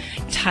kind of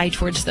tie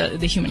towards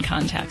the human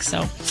contact.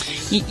 So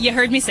you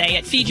heard me say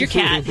it. Feed your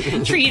cat.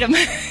 Treat him.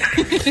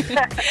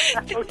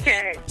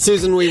 Okay.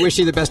 Susan, we wish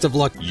you the best of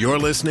luck. You're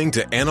listening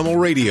to Animal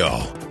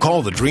Radio.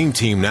 Call the Dream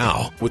Team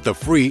now with the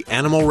free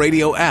Animal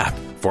Radio app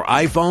for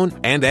iPhone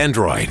and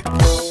Android.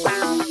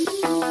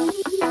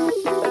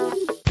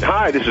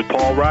 Hi, this is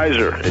Paul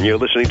Reiser, and you're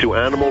listening to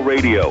Animal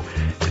Radio.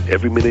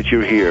 Every minute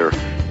you're here,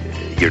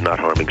 you're not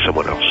harming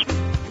someone else.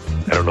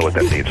 I don't know what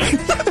that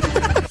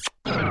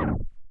means.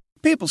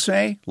 People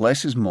say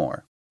less is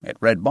more. At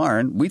Red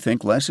Barn, we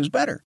think less is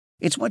better.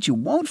 It's what you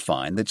won't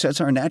find that sets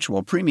our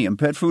natural premium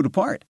pet food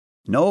apart.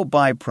 No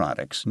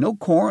byproducts, no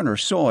corn or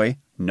soy,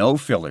 no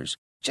fillers.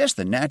 Just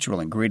the natural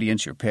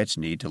ingredients your pets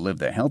need to live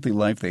the healthy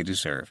life they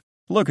deserve.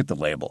 Look at the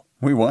label.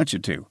 We want you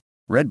to.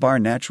 Red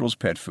Barn Naturals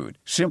Pet Food.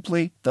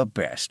 Simply the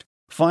best.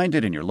 Find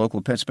it in your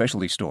local pet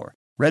specialty store.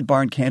 Red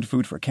Barn canned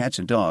food for cats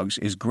and dogs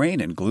is grain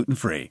and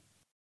gluten-free.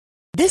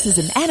 This is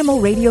an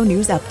Animal Radio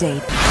News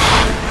Update.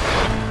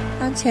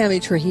 I'm Tammy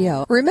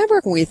Trujillo.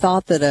 Remember when we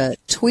thought that a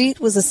tweet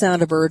was the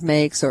sound a bird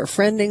makes or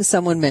friending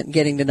someone meant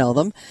getting to know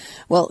them?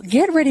 Well,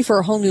 get ready for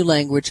a whole new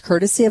language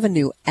courtesy of a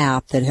new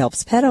app that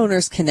helps pet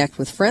owners connect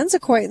with friends,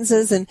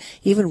 acquaintances, and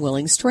even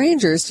willing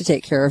strangers to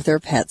take care of their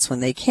pets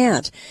when they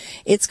can't.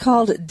 It's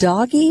called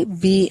Doggy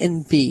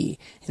B&B,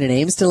 and it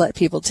aims to let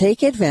people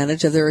take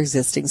advantage of their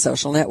existing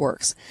social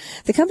networks.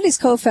 The company's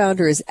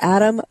co-founder is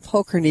Adam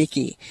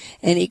Pokornicki,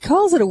 and he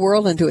calls it a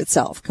world unto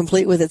itself,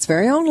 complete with its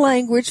very own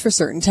language for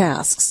certain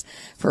tasks.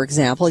 For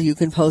example, you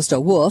can post a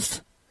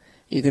woof.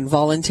 You can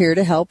volunteer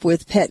to help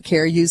with pet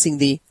care using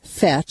the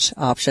fetch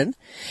option.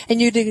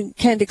 And you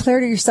can declare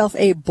to yourself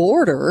a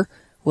boarder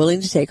willing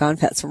to take on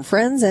pets from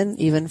friends and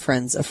even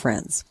friends of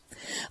friends.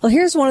 Well,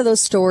 here's one of those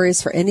stories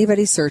for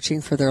anybody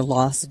searching for their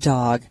lost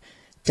dog.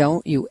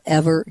 Don't you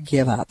ever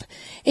give up.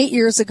 8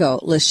 years ago,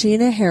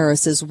 Lashina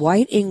Harris's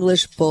white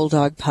English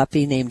bulldog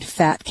puppy named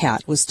Fat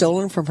Cat was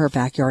stolen from her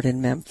backyard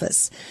in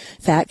Memphis.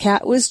 Fat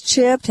Cat was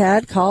chipped,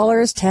 had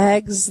collars,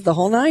 tags, the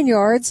whole 9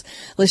 yards.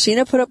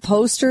 Lashina put up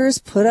posters,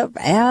 put up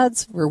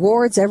ads,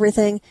 rewards,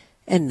 everything,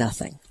 and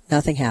nothing.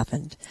 Nothing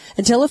happened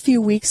until a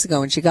few weeks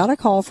ago when she got a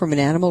call from an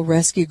animal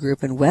rescue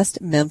group in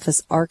West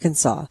Memphis,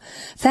 Arkansas.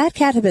 Fat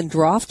Cat had been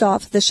dropped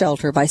off the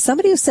shelter by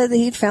somebody who said that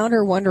he'd found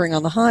her wandering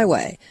on the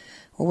highway.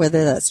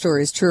 Whether that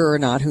story is true or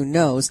not, who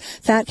knows?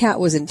 Fat Cat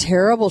was in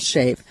terrible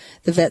shape.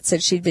 The vet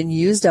said she'd been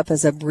used up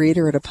as a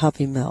breeder at a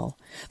puppy mill.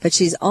 But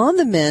she's on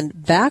the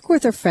mend, back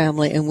with her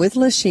family and with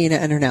Lashina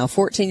and her now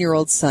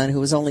 14-year-old son,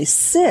 who was only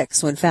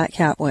 6 when Fat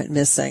Cat went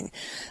missing.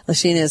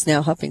 Lashina is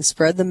now helping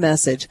spread the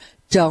message.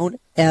 Don't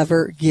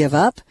ever give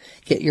up.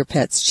 Get your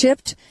pets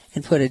chipped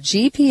and put a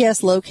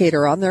GPS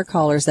locator on their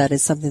collars. That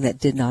is something that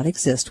did not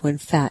exist when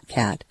Fat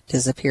Cat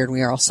disappeared.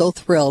 We are all so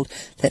thrilled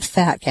that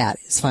Fat Cat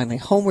is finally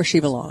home where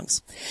she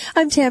belongs.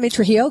 I'm Tammy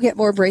Trujillo. Get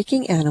more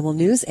breaking animal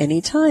news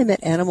anytime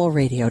at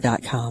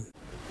animalradio.com.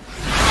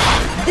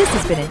 This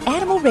has been an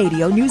Animal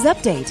Radio News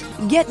Update.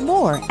 Get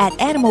more at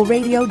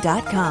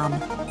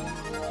animalradio.com.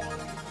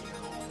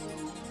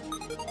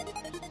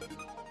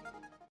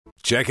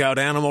 Check out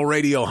Animal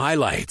Radio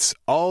highlights,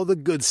 all the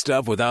good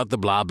stuff without the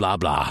blah, blah,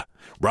 blah.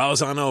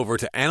 Browse on over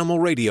to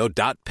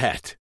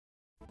animalradio.pet.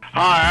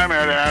 Hi, I'm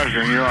Ed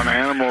Asner. You're on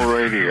Animal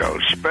Radio.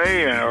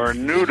 Spay or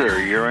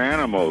neuter your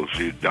animals,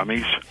 you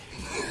dummies.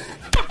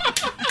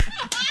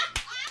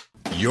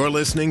 You're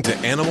listening to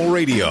Animal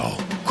Radio.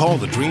 Call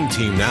the Dream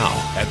Team now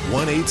at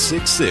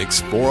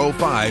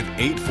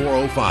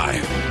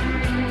 1-866-405-8405.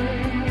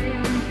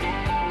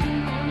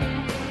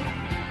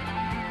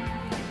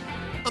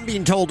 I'm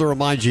being told to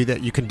remind you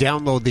that you can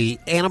download the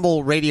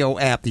Animal Radio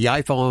app, the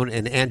iPhone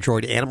and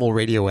Android Animal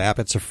Radio app.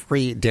 It's a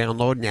free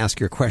download, and ask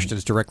your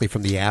questions directly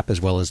from the app,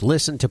 as well as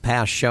listen to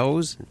past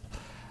shows.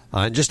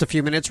 In just a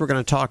few minutes, we're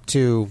going to talk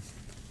to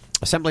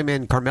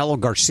Assemblyman Carmelo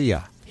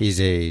Garcia. He's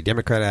a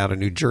Democrat out of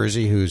New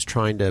Jersey who's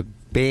trying to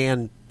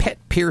ban pet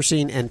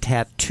piercing and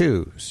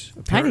tattoos.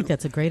 Apparently, I think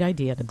that's a great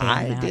idea to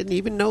ban that. I didn't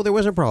even know there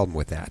was a problem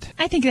with that.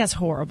 I think that's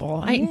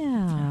horrible.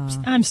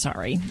 I'm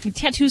sorry.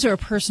 Tattoos are a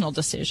personal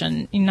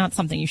decision, not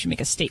something you should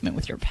make a statement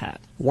with your pet.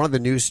 One of the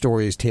news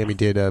stories Tammy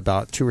did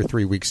about 2 or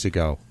 3 weeks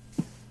ago,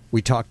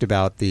 we talked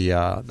about the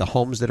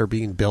homes that are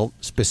being built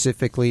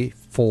specifically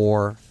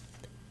for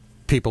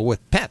people with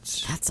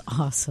pets. That's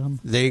awesome.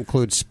 They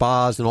include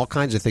spas and all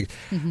kinds of things.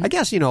 Mm-hmm. I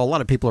guess, a lot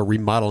of people are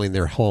remodeling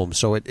their homes,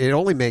 so it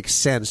only makes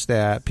sense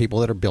that people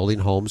that are building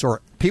homes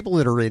or people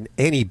that are in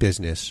any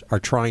business are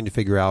trying to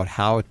figure out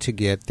how to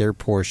get their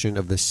portion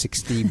of the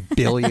 $60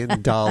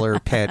 billion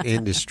pet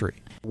industry.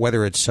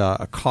 whether it's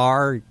a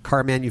car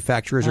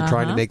manufacturers are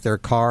trying to make their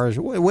cars,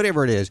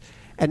 whatever it is.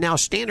 And now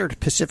Standard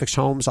Pacific's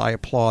homes, I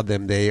applaud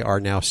them. They are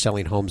now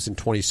selling homes in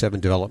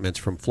 27 developments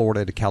from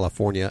Florida to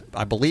California.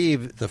 I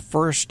believe the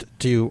first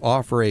to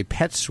offer a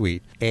pet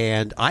suite.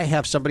 And I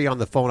have somebody on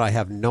the phone.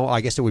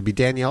 I guess it would be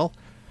Danielle.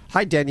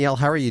 Hi, Danielle.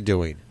 How are you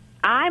doing?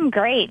 I'm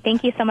great.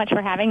 Thank you so much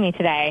for having me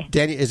today.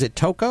 Is it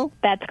Toko?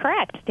 That's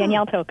correct.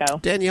 Danielle Toko.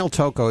 Danielle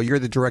Toko, you're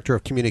the Director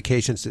of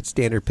Communications at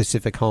Standard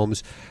Pacific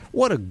Homes.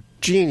 What a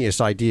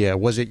genius idea.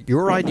 Was it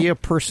your idea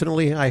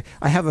personally? I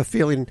have a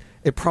feeling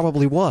it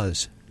probably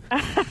was.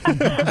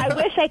 I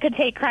wish I could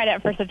take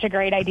credit for such a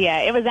great idea.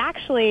 It was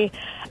actually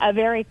a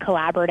very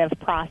collaborative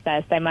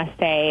process, I must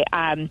say.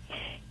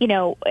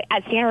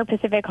 At Standard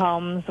Pacific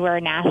Homes, we're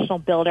a national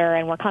builder,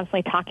 and we're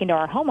constantly talking to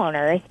our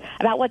homeowners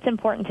about what's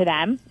important to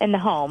them in the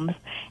homes.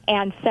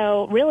 And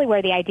so really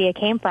where the idea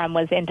came from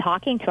was in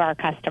talking to our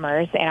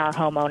customers and our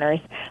homeowners,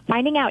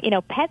 finding out,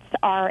 pets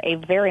are a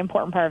very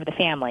important part of the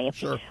family.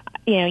 Sure.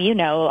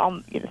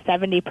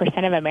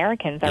 70% of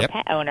Americans are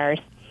pet owners.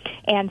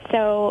 And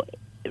so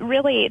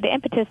really the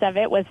impetus of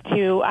it was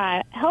to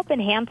help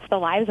enhance the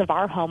lives of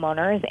our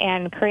homeowners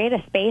and create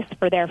a space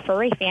for their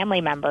furry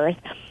family members.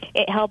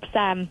 It helps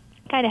kind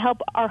of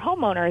help our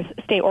homeowners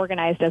stay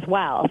organized as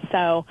well.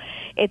 So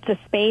it's a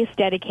space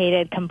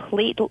dedicated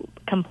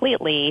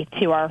completely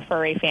to our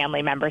furry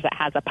family members. It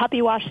has a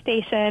puppy wash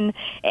station.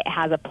 It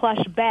has a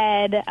plush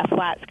bed, a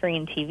flat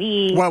screen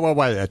TV. What,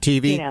 a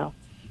TV?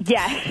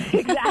 Yes,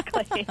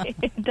 exactly.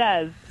 It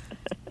does.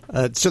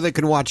 So they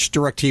can watch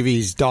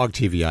DirecTV's Dog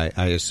TV,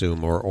 I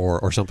assume,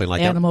 or something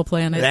like Animal that.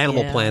 Planet.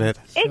 Animal Planet.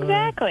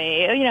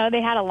 Exactly.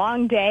 They had a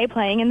long day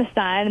playing in the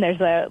sun.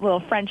 There's a little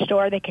French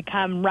door they could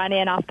come run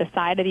in off the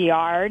side of the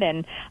yard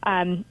and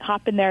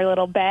hop in their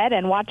little bed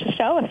and watch a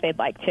show if they'd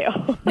like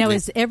to. Now,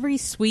 is every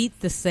suite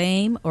the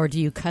same, or do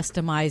you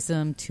customize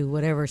them to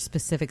whatever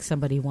specific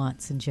somebody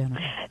wants in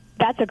general?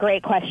 That's a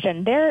great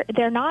question.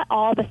 They're not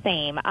all the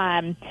same.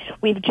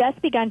 We've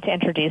just begun to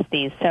introduce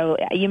these. So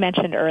you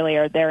mentioned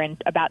earlier they're in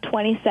about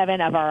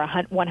 27 of our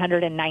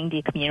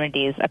 190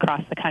 communities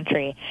across the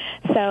country.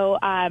 So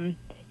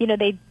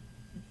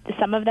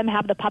some of them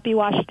have the puppy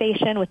wash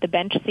station with the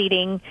bench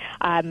seating.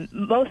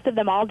 Most of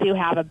them all do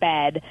have a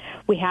bed.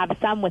 We have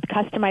some with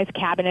customized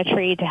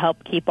cabinetry to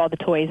help keep all the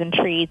toys and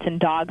treats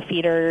and dog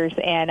feeders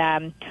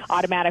and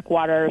automatic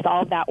waters,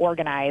 all of that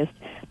organized.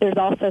 There's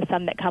also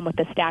some that come with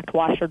a stacked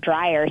washer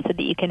dryer so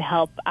that you can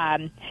help.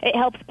 It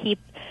helps keep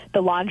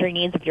the laundry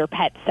needs of your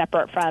pet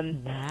separate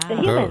from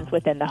the humans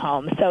within the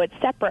home. So it's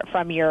separate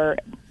from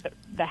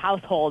the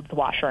household's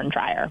washer and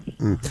dryer.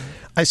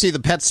 I see the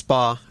pet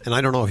spa, and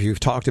I don't know if you've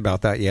talked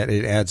about that yet.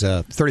 It adds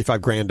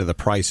 $35,000 to the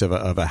price of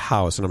a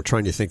house, and I'm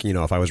trying to think,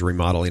 if I was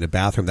remodeling a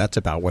bathroom, that's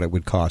about what it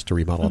would cost to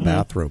remodel a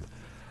bathroom.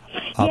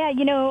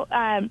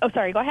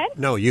 Sorry, go ahead.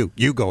 No,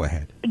 you go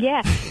ahead.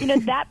 Yeah,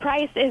 that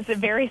price is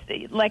very,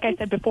 like I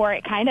said before,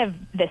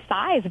 the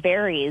size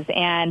varies,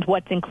 and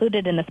what's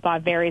included in the spa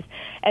varies.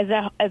 As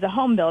a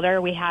home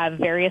builder, we have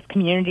various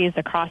communities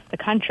across the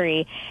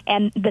country,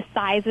 and the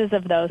sizes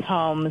of those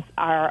homes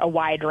are a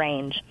wide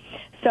range.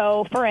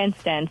 So, for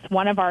instance,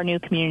 one of our new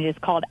communities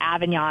is called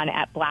Avignon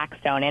at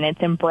Blackstone, and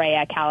it's in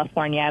Brea,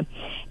 California,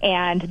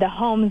 and the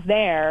homes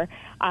there,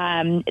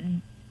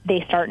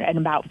 they start at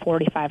about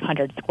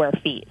 4,500 square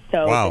feet.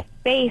 So wow.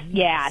 The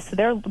space, so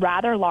they're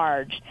rather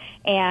large.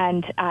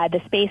 And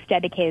the space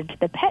dedicated to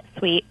the pet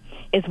suite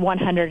is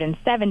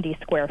 170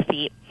 square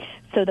feet.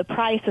 So the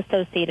price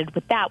associated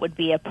with that would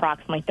be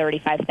approximately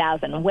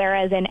 $35,000.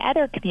 Whereas in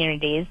other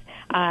communities,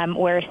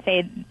 where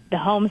say the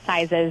home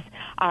sizes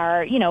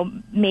are,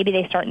 maybe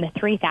they start in the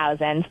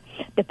 3,000s,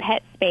 the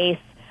pet space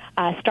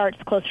starts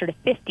closer to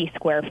 50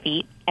 square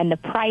feet, and the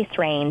price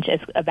range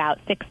is about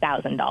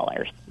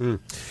 $6,000.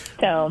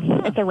 So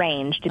it's a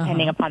range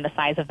depending upon the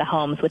size of the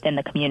homes within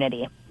the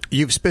community.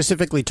 You've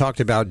specifically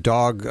talked about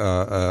dog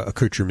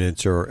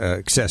accoutrements or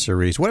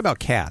accessories. What about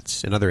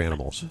cats and other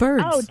animals?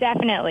 Birds. Oh,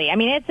 definitely. I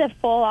mean, it's a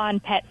full-on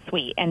pet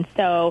suite, and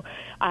so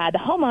the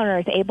homeowner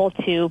is able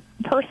to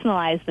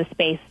personalize the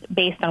space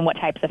based on what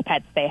types of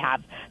pets they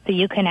have. So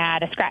you can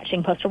add a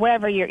scratching post or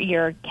whatever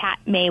your cat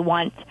may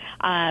want,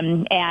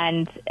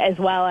 and as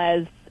well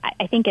as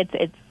I think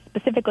it's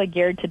specifically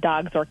geared to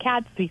dogs or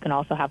cats, so you can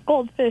also have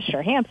goldfish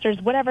or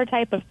hamsters, whatever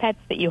type of pets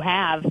that you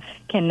have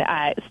can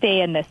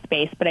stay in this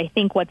space. But I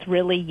think what's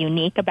really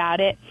unique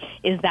about it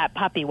is that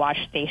puppy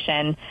wash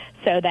station,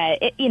 so that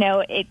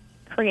it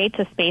creates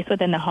a space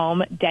within the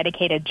home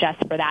dedicated just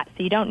for that.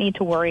 So you don't need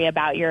to worry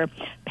about your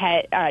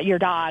pet, your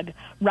dog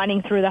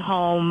running through the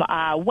home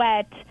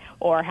wet,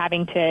 or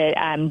having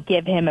to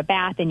give him a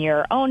bath in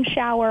your own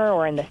shower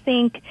or in the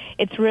sink.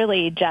 It's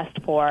really just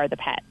for the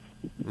pets.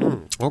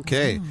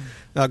 Okay.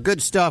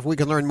 Good stuff. We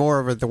can learn more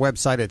over at the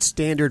website at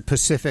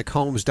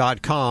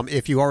standardpacifichomes.com.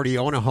 If you already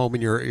own a home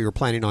and you're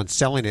planning on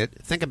selling it,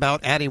 think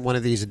about adding one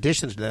of these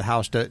additions to the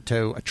house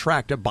to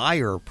attract a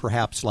buyer,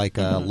 perhaps like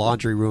a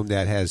laundry room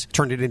that has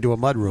turned it into a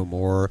mudroom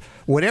or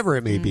whatever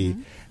it may be.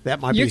 That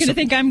might You're be going to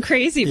think I'm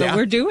crazy, but Yeah.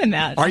 we're doing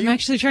that. Are I'm you?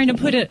 actually trying to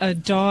put a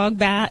dog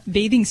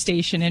bathing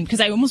station in because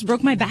I almost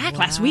broke my back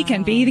last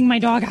weekend bathing my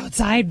dog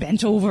outside,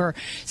 bent over.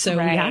 So,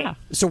 yeah.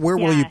 So where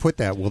will you put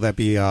that? Will that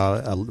be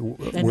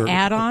An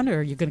add-on, or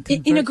are you going to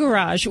In a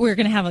garage. We're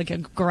going to have like a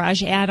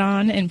garage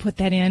add-on and put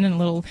that in a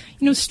little,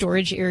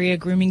 storage area,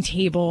 grooming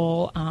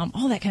table,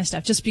 all that kind of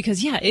stuff. Just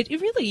because, it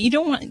really, you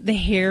don't want the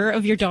hair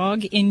of your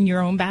dog in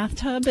your own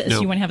bathtub. So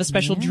you want to have a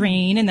special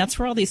drain, and that's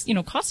where all these,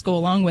 costs go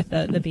along with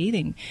the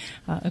bathing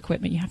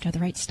equipment. You have to have the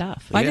right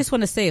stuff. I just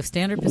want to say, if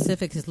Standard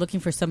Pacific is looking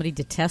for somebody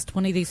to test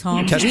one of these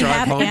homes, Test we drive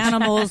have homes.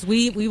 animals.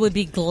 We would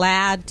be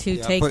glad to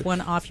Yeah, take but-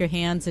 one off your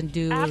hands and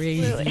do a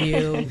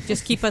review.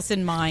 Just keep us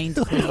in mind,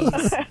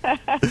 please.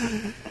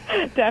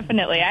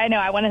 Definitely. I know.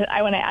 I want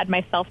to add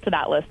myself to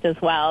that list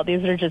as well.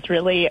 These are just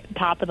really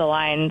top of the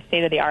line,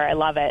 state of the art. I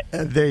love it.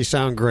 They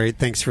sound great.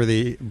 Thanks for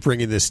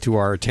bringing this to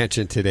our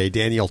attention today.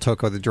 Danielle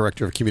Tocco, the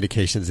Director of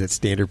Communications at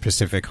Standard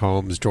Pacific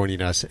Homes,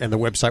 joining us. And the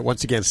website,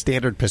 once again,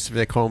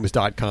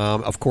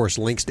 standardpacifichomes.com. Of course,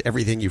 links to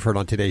everything you've heard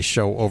on today's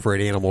show over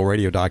at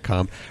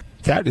animalradio.com.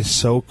 That is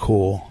so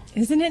cool.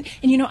 Isn't it?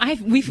 And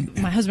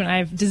my husband and I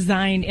have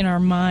designed in our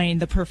mind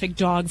the perfect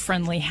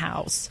dog-friendly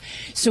house.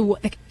 So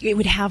it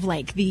would have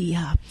like the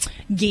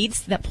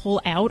gates that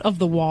pull out of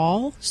the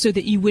wall, so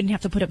that you wouldn't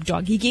have to put up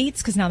doggy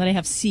gates. Because now that I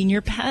have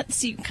senior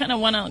pets, you kind of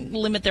want to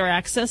limit their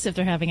access if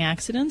they're having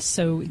accidents.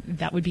 So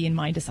that would be in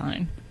my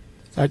design.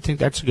 I think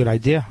that's a good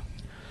idea.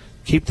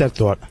 Keep that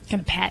thought.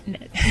 Kind of patent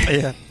it.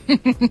 Yeah. I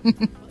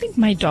think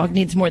my dog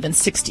needs more than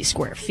 60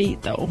 square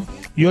feet, though.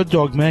 Your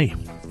dog may.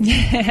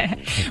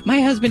 My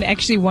husband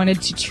actually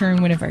wanted to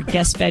turn one of our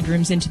guest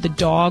bedrooms into the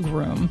dog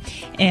room,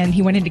 and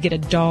he wanted to get a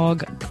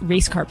dog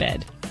race car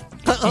bed.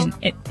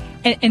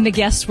 And the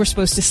guests were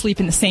supposed to sleep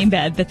in the same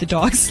bed that the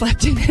dog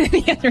slept in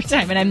any other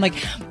time. And I'm like,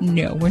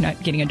 no, we're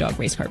not getting a dog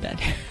race car bed.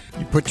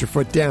 You put your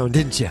foot down,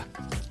 didn't you?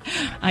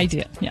 I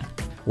did, yeah.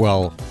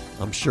 Well,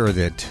 I'm sure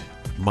that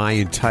my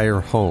entire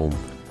home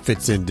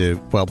fits into,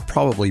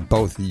 probably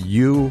both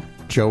you,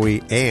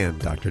 Joey, and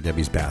Dr.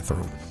 Debbie's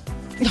bathroom.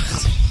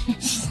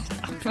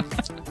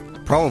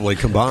 Probably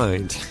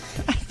combined.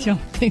 I don't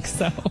think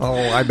so. Oh,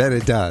 I bet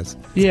it does.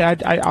 Yeah,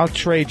 I'll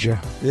trade you.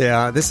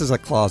 Yeah, this is a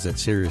closet,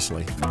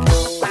 seriously.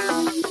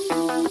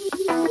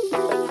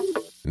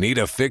 Need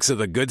a fix of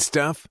the good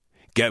stuff?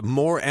 Get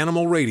more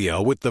Animal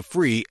Radio with the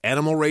free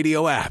Animal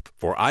Radio app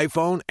for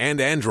iPhone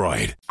and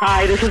Android.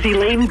 Hi, this is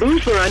Elaine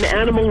Boozler on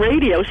Animal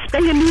Radio.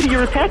 Spay and neuter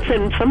your pets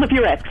and some of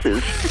your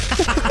exes.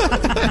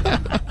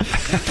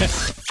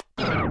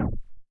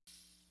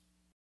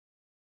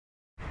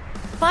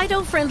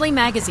 Fido Friendly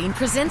Magazine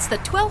presents the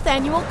 12th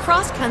annual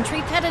Cross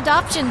Country Pet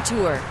Adoption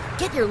Tour.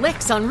 Get your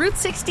licks on Route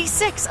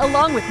 66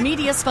 along with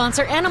media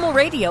sponsor Animal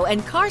Radio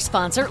and car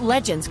sponsor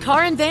Legends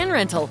Car and Van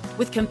Rental,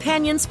 with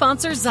companion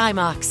sponsor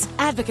Zymox,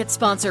 advocate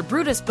sponsor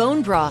Brutus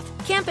Bone Broth,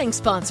 camping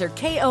sponsor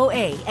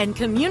KOA, and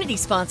community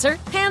sponsor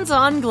Hands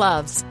On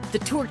Gloves. The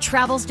tour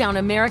travels down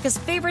America's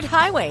favorite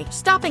highway,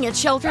 stopping at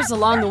shelters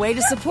along the way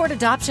to support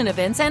adoption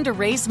events and to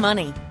raise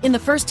money. In the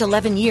first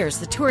 11 years,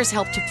 the tour has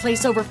helped to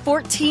place over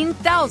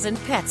 14,000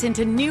 pets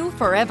into new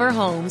forever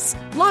homes.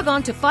 Log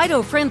on to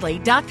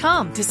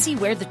FidoFriendly.com to see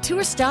where the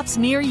tour stops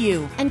near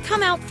you and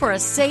come out for a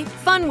safe,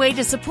 fun way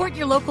to support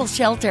your local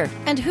shelter.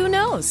 And who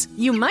knows,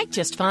 you might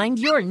just find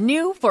your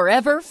new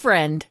forever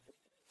friend.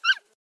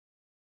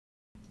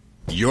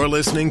 You're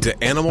listening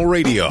to Animal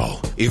Radio.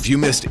 If you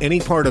missed any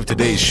part of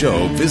today's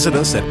show, visit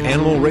us at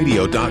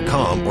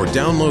animalradio.com or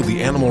download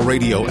the Animal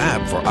Radio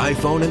app for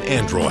iPhone and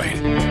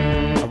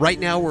Android. Right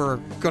now, we're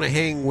going to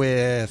hang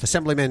with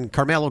Assemblyman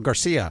Carmelo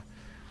Garcia.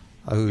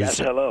 Yes,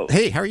 hello.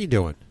 Hey, how are you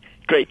doing?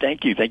 Great,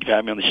 thank you. Thank you for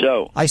having me on the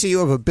show. I see you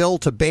have a bill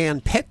to ban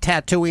pet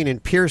tattooing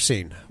and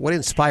piercing. What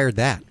inspired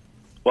that?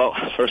 Well,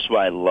 first of all,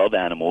 I love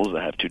animals.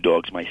 I have 2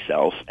 dogs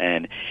myself,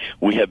 and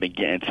we have been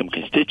getting some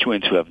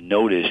constituents who have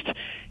noticed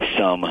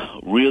some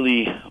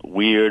really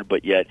weird,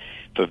 but yet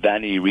for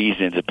vanity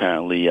reasons,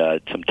 apparently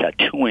some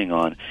tattooing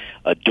on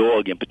a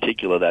dog in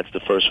particular. That's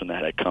the first one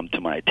that had come to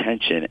my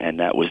attention,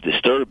 and that was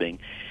disturbing.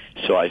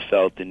 So I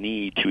felt the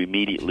need to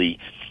immediately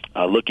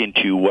look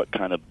into what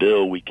kind of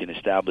bill we can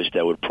establish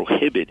that would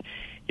prohibit,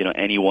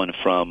 anyone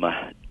from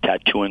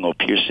tattooing or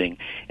piercing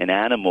an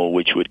animal,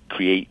 which would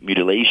create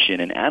mutilation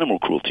and animal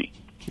cruelty.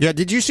 Yeah,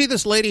 did you see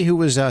this lady who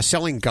was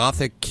selling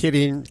gothic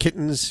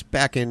kittens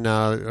back in,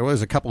 it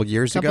was a couple of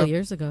years ago? A couple of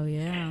years ago,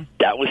 yeah.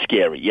 That was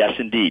scary. Yes,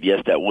 indeed.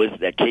 Yes,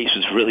 that case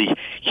was really,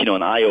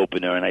 an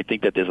eye-opener, and I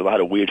think that there's a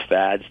lot of weird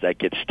fads that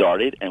get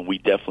started, and we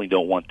definitely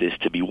don't want this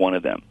to be one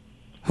of them.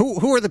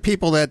 Who are the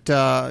people that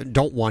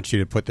don't want you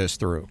to put this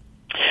through?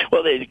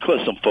 Well, of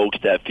course, some folks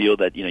that feel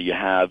that, you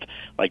have,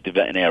 like the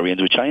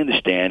veterinarians, which I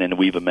understand, and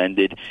we've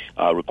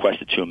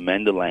requested to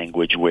amend the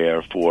language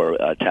where for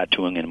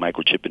tattooing and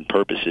microchipping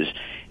purposes,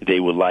 they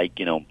would like,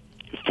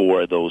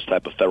 for those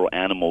type of federal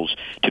animals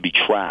to be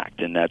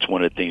tracked, and that's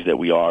one of the things that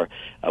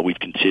we've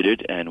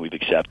considered and we've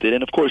accepted.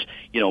 And of course,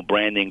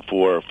 branding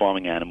for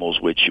farming animals,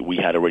 which we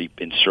had already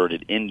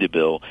inserted in the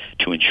bill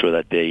to ensure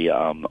that they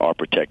are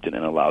protected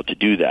and allowed to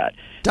do that.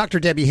 Dr.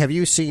 Debbie, have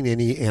you seen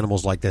any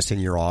animals like this in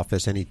your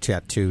office, any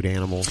tattooed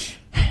animals?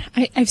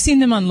 I've seen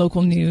them on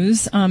local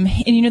news. And,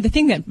 the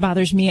thing that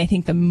bothers me, I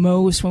think, the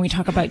most when we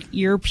talk about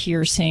ear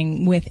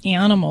piercing with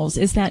animals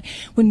is that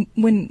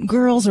when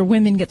girls or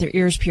women get their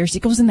ears pierced, it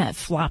goes in that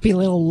floppy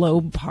little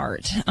lobe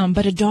part.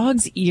 But a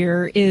dog's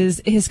ear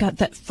has got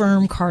that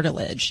firm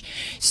cartilage.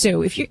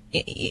 So if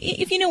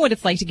you know what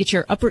it's like to get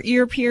your upper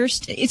ear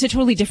pierced, it's a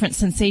totally different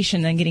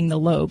sensation than getting the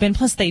lobe. And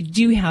plus they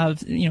do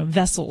have,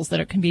 vessels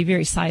that can be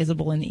very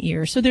sizable in the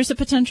ear. So there's a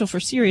potential for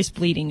serious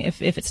bleeding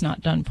if it's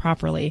not done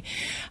properly.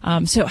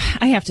 So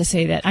I have to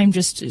say that I'm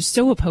just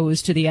so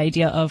opposed to the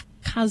idea of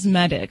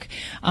cosmetic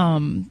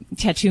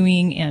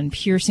tattooing and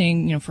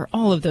piercing, for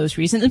all of those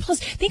reasons. And plus,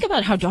 think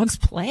about how dogs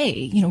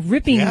play,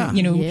 ripping,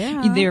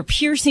 their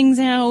piercings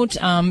out.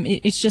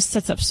 It just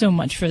sets up so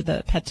much for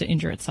the pet to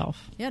injure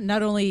itself. Yeah,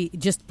 not only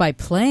just by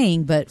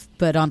playing,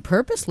 but on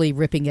purposely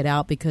ripping it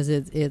out because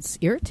it's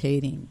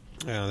irritating.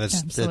 Yeah,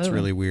 that's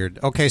really weird.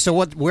 Okay, so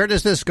where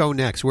does this go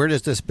next? Where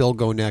does this bill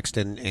go next,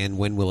 and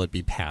when will it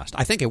be passed?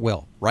 I think it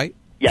will, right?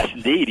 Yes,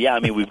 indeed. Yeah,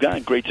 we've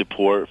gotten great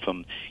support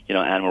from,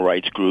 animal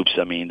rights groups.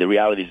 The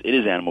reality is it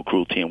is animal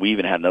cruelty, and we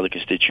even had another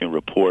constituent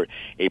report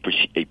a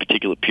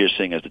particular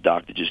piercing, as the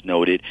doctor just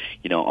noted,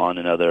 on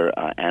another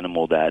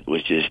animal that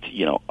was just,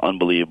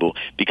 unbelievable.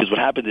 Because what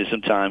happens is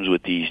sometimes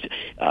with these,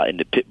 in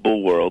the pit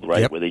bull world,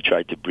 right, where they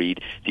try to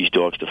breed these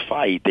dogs to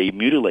fight, they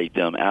mutilate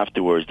them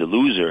afterwards, the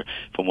loser,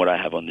 from what I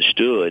have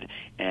understood.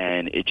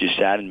 And it just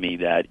saddened me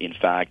that, in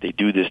fact, they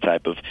do this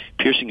type of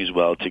piercing as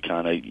well to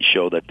kind of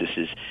show that this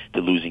is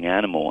the losing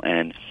animal.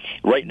 And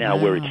right now,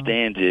 where it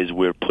stands is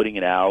we're putting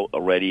it out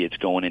already. It's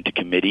going into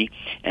committee.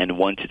 And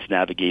once it's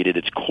navigated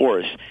its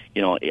course,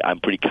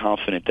 I'm pretty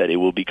confident that it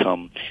will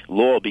become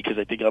law, because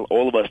I think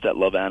all of us that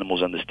love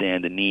animals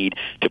understand the need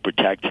to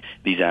protect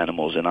these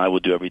animals. And I will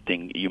do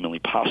everything humanly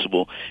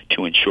possible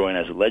to ensure, and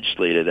as a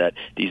legislator, that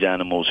these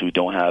animals who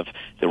don't have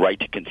the right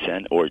to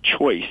consent or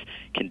choice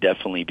can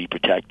definitely be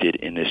protected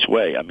in this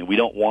way. We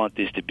don't want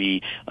this to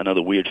be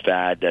another weird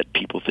fad that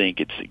people think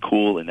it's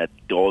cool and that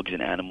dogs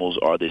and animals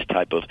are this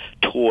type of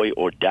toy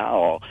or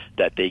doll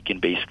that they can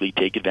basically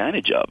take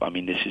advantage of.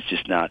 This is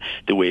just not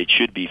the way it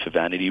should be for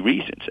vanity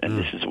reasons. And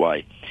this is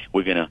why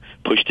we're going to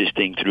push this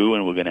thing through,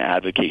 and we're going to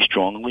advocate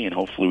strongly, and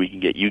hopefully we can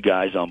get you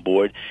guys on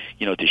board,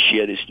 to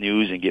share this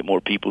news and get more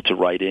people to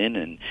write in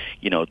and,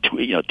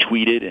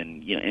 tweet it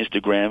and,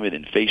 Instagram it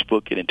and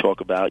Facebook it and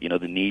talk about,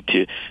 the need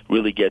to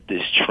really get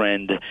this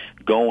trend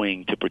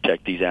going to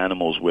protect these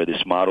animals, where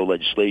this model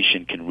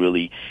legislation can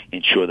really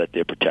ensure that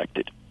they're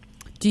protected.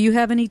 Do you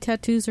have any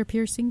tattoos or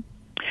piercing?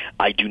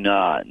 I do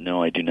not.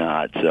 No, I do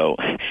not. So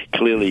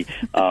clearly,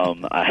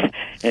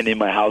 and in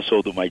my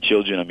household with my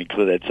children,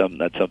 clearly that's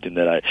something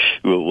that I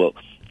will.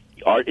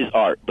 Art is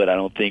art, but I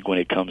don't think when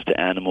it comes to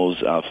animals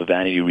for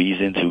vanity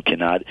reasons who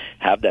cannot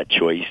have that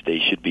choice, they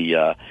should be,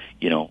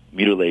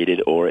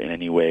 mutilated or in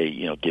any way,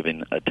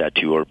 given a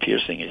tattoo or a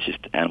piercing. It's just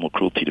animal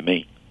cruelty to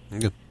me.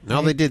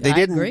 No, they did. They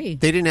didn't. Agree.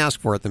 They didn't ask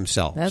for it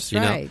themselves. That's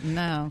right.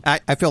 No,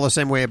 I feel the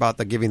same way about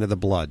the giving of the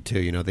blood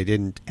too. They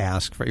didn't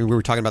ask for. We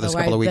were talking about this a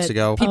couple of weeks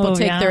ago. People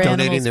take their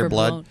donating their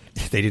blood. Blood.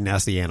 They didn't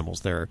ask the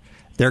animals. They're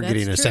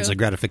getting a sense of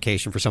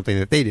gratification for something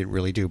that they didn't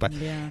really do. But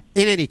in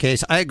any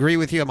case, I agree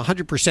with you. I'm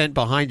 100%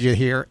 behind you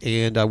here,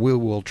 and we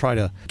will try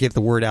to get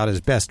the word out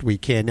as best we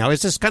can. Now,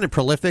 is this kind of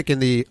prolific in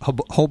the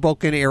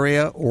Hoboken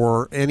area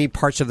or any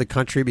parts of the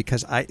country?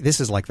 Because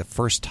this is like the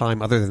first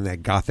time, other than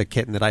that Gothic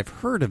kitten, that I've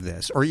heard of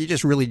this. Or are you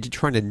just really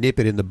trying to nip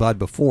it in the bud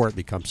before it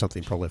becomes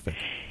something prolific?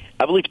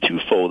 I believe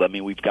twofold.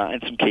 We've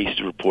gotten some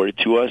cases reported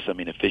to us.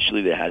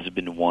 Officially there hasn't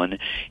been one,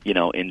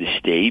 in the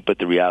state, but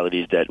the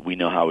reality is that we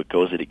know how it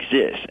goes. It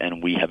exists,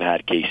 and we have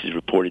had cases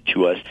reported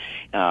to us,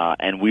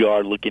 and we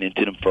are looking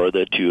into them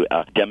further to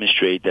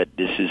demonstrate that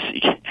this is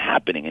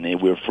happening,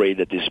 and we're afraid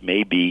that this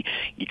may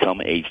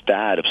become a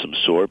fad of some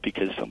sort,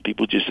 because some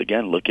people just,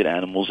 again, look at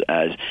animals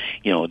as,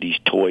 these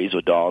toys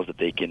or dolls that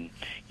they can,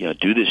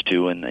 do this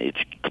to, and it's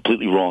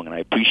completely wrong. And I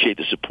appreciate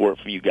the support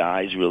from you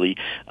guys. Really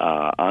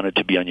honored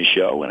to be on your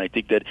show, and I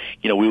think that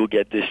we will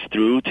get this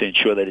through to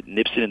ensure that it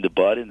nips it in the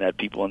bud, and that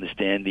people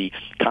understand the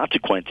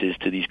consequences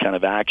to these kind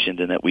of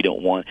actions, and that we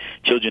don't want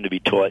children to be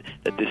taught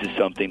that this is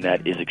something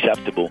that is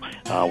acceptable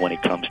when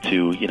it comes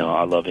to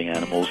our loving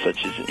animals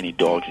such as any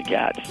dogs and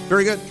cats.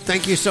 Very good.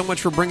 Thank you so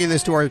much for bringing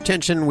this to our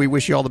attention. We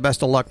wish you all the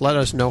best of luck. Let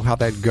us know how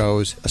that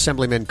goes.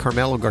 Assemblyman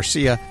Carmelo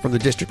Garcia from the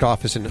district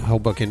office in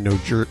Hoboken,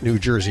 New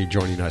Jersey,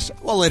 joining us.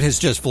 Well, it has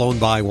just flown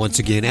by once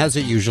again, as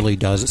it usually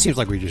does. It seems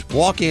like we just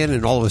walk in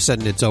and all of a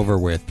sudden it's over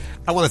with.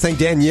 I want to thank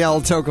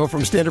Danielle Toko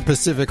from Standard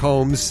Pacific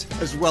Homes,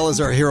 as well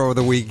as our hero of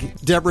the week,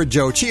 Deborah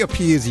Jo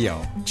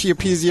Chiapuzio.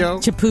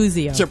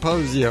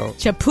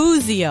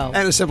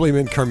 And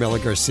Assemblyman Carmela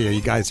Garcia.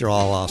 You guys are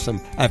all awesome.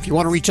 If you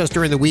want to reach us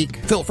during the week,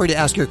 feel free to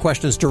ask your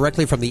questions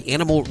directly from the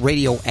Animal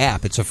Radio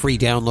app. It's a free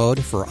download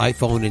for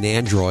iPhone and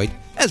Android,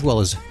 as well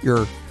as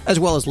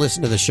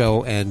listen to the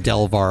show and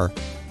delve our...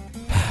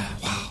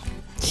 Wow.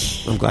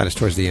 I'm glad it's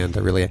towards the end. I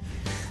really am.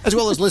 As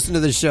well as listen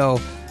to the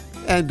show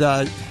and...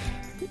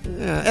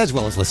 as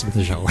well as listen to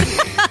the show.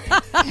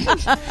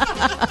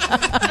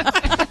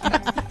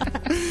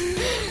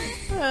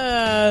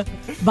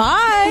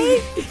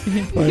 Bye.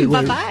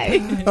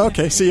 Bye-bye.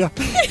 Okay, see ya.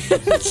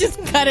 Just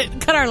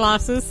cut our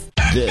losses.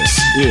 This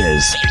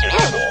is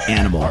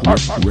Animal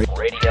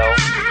Radio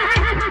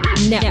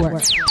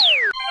Network.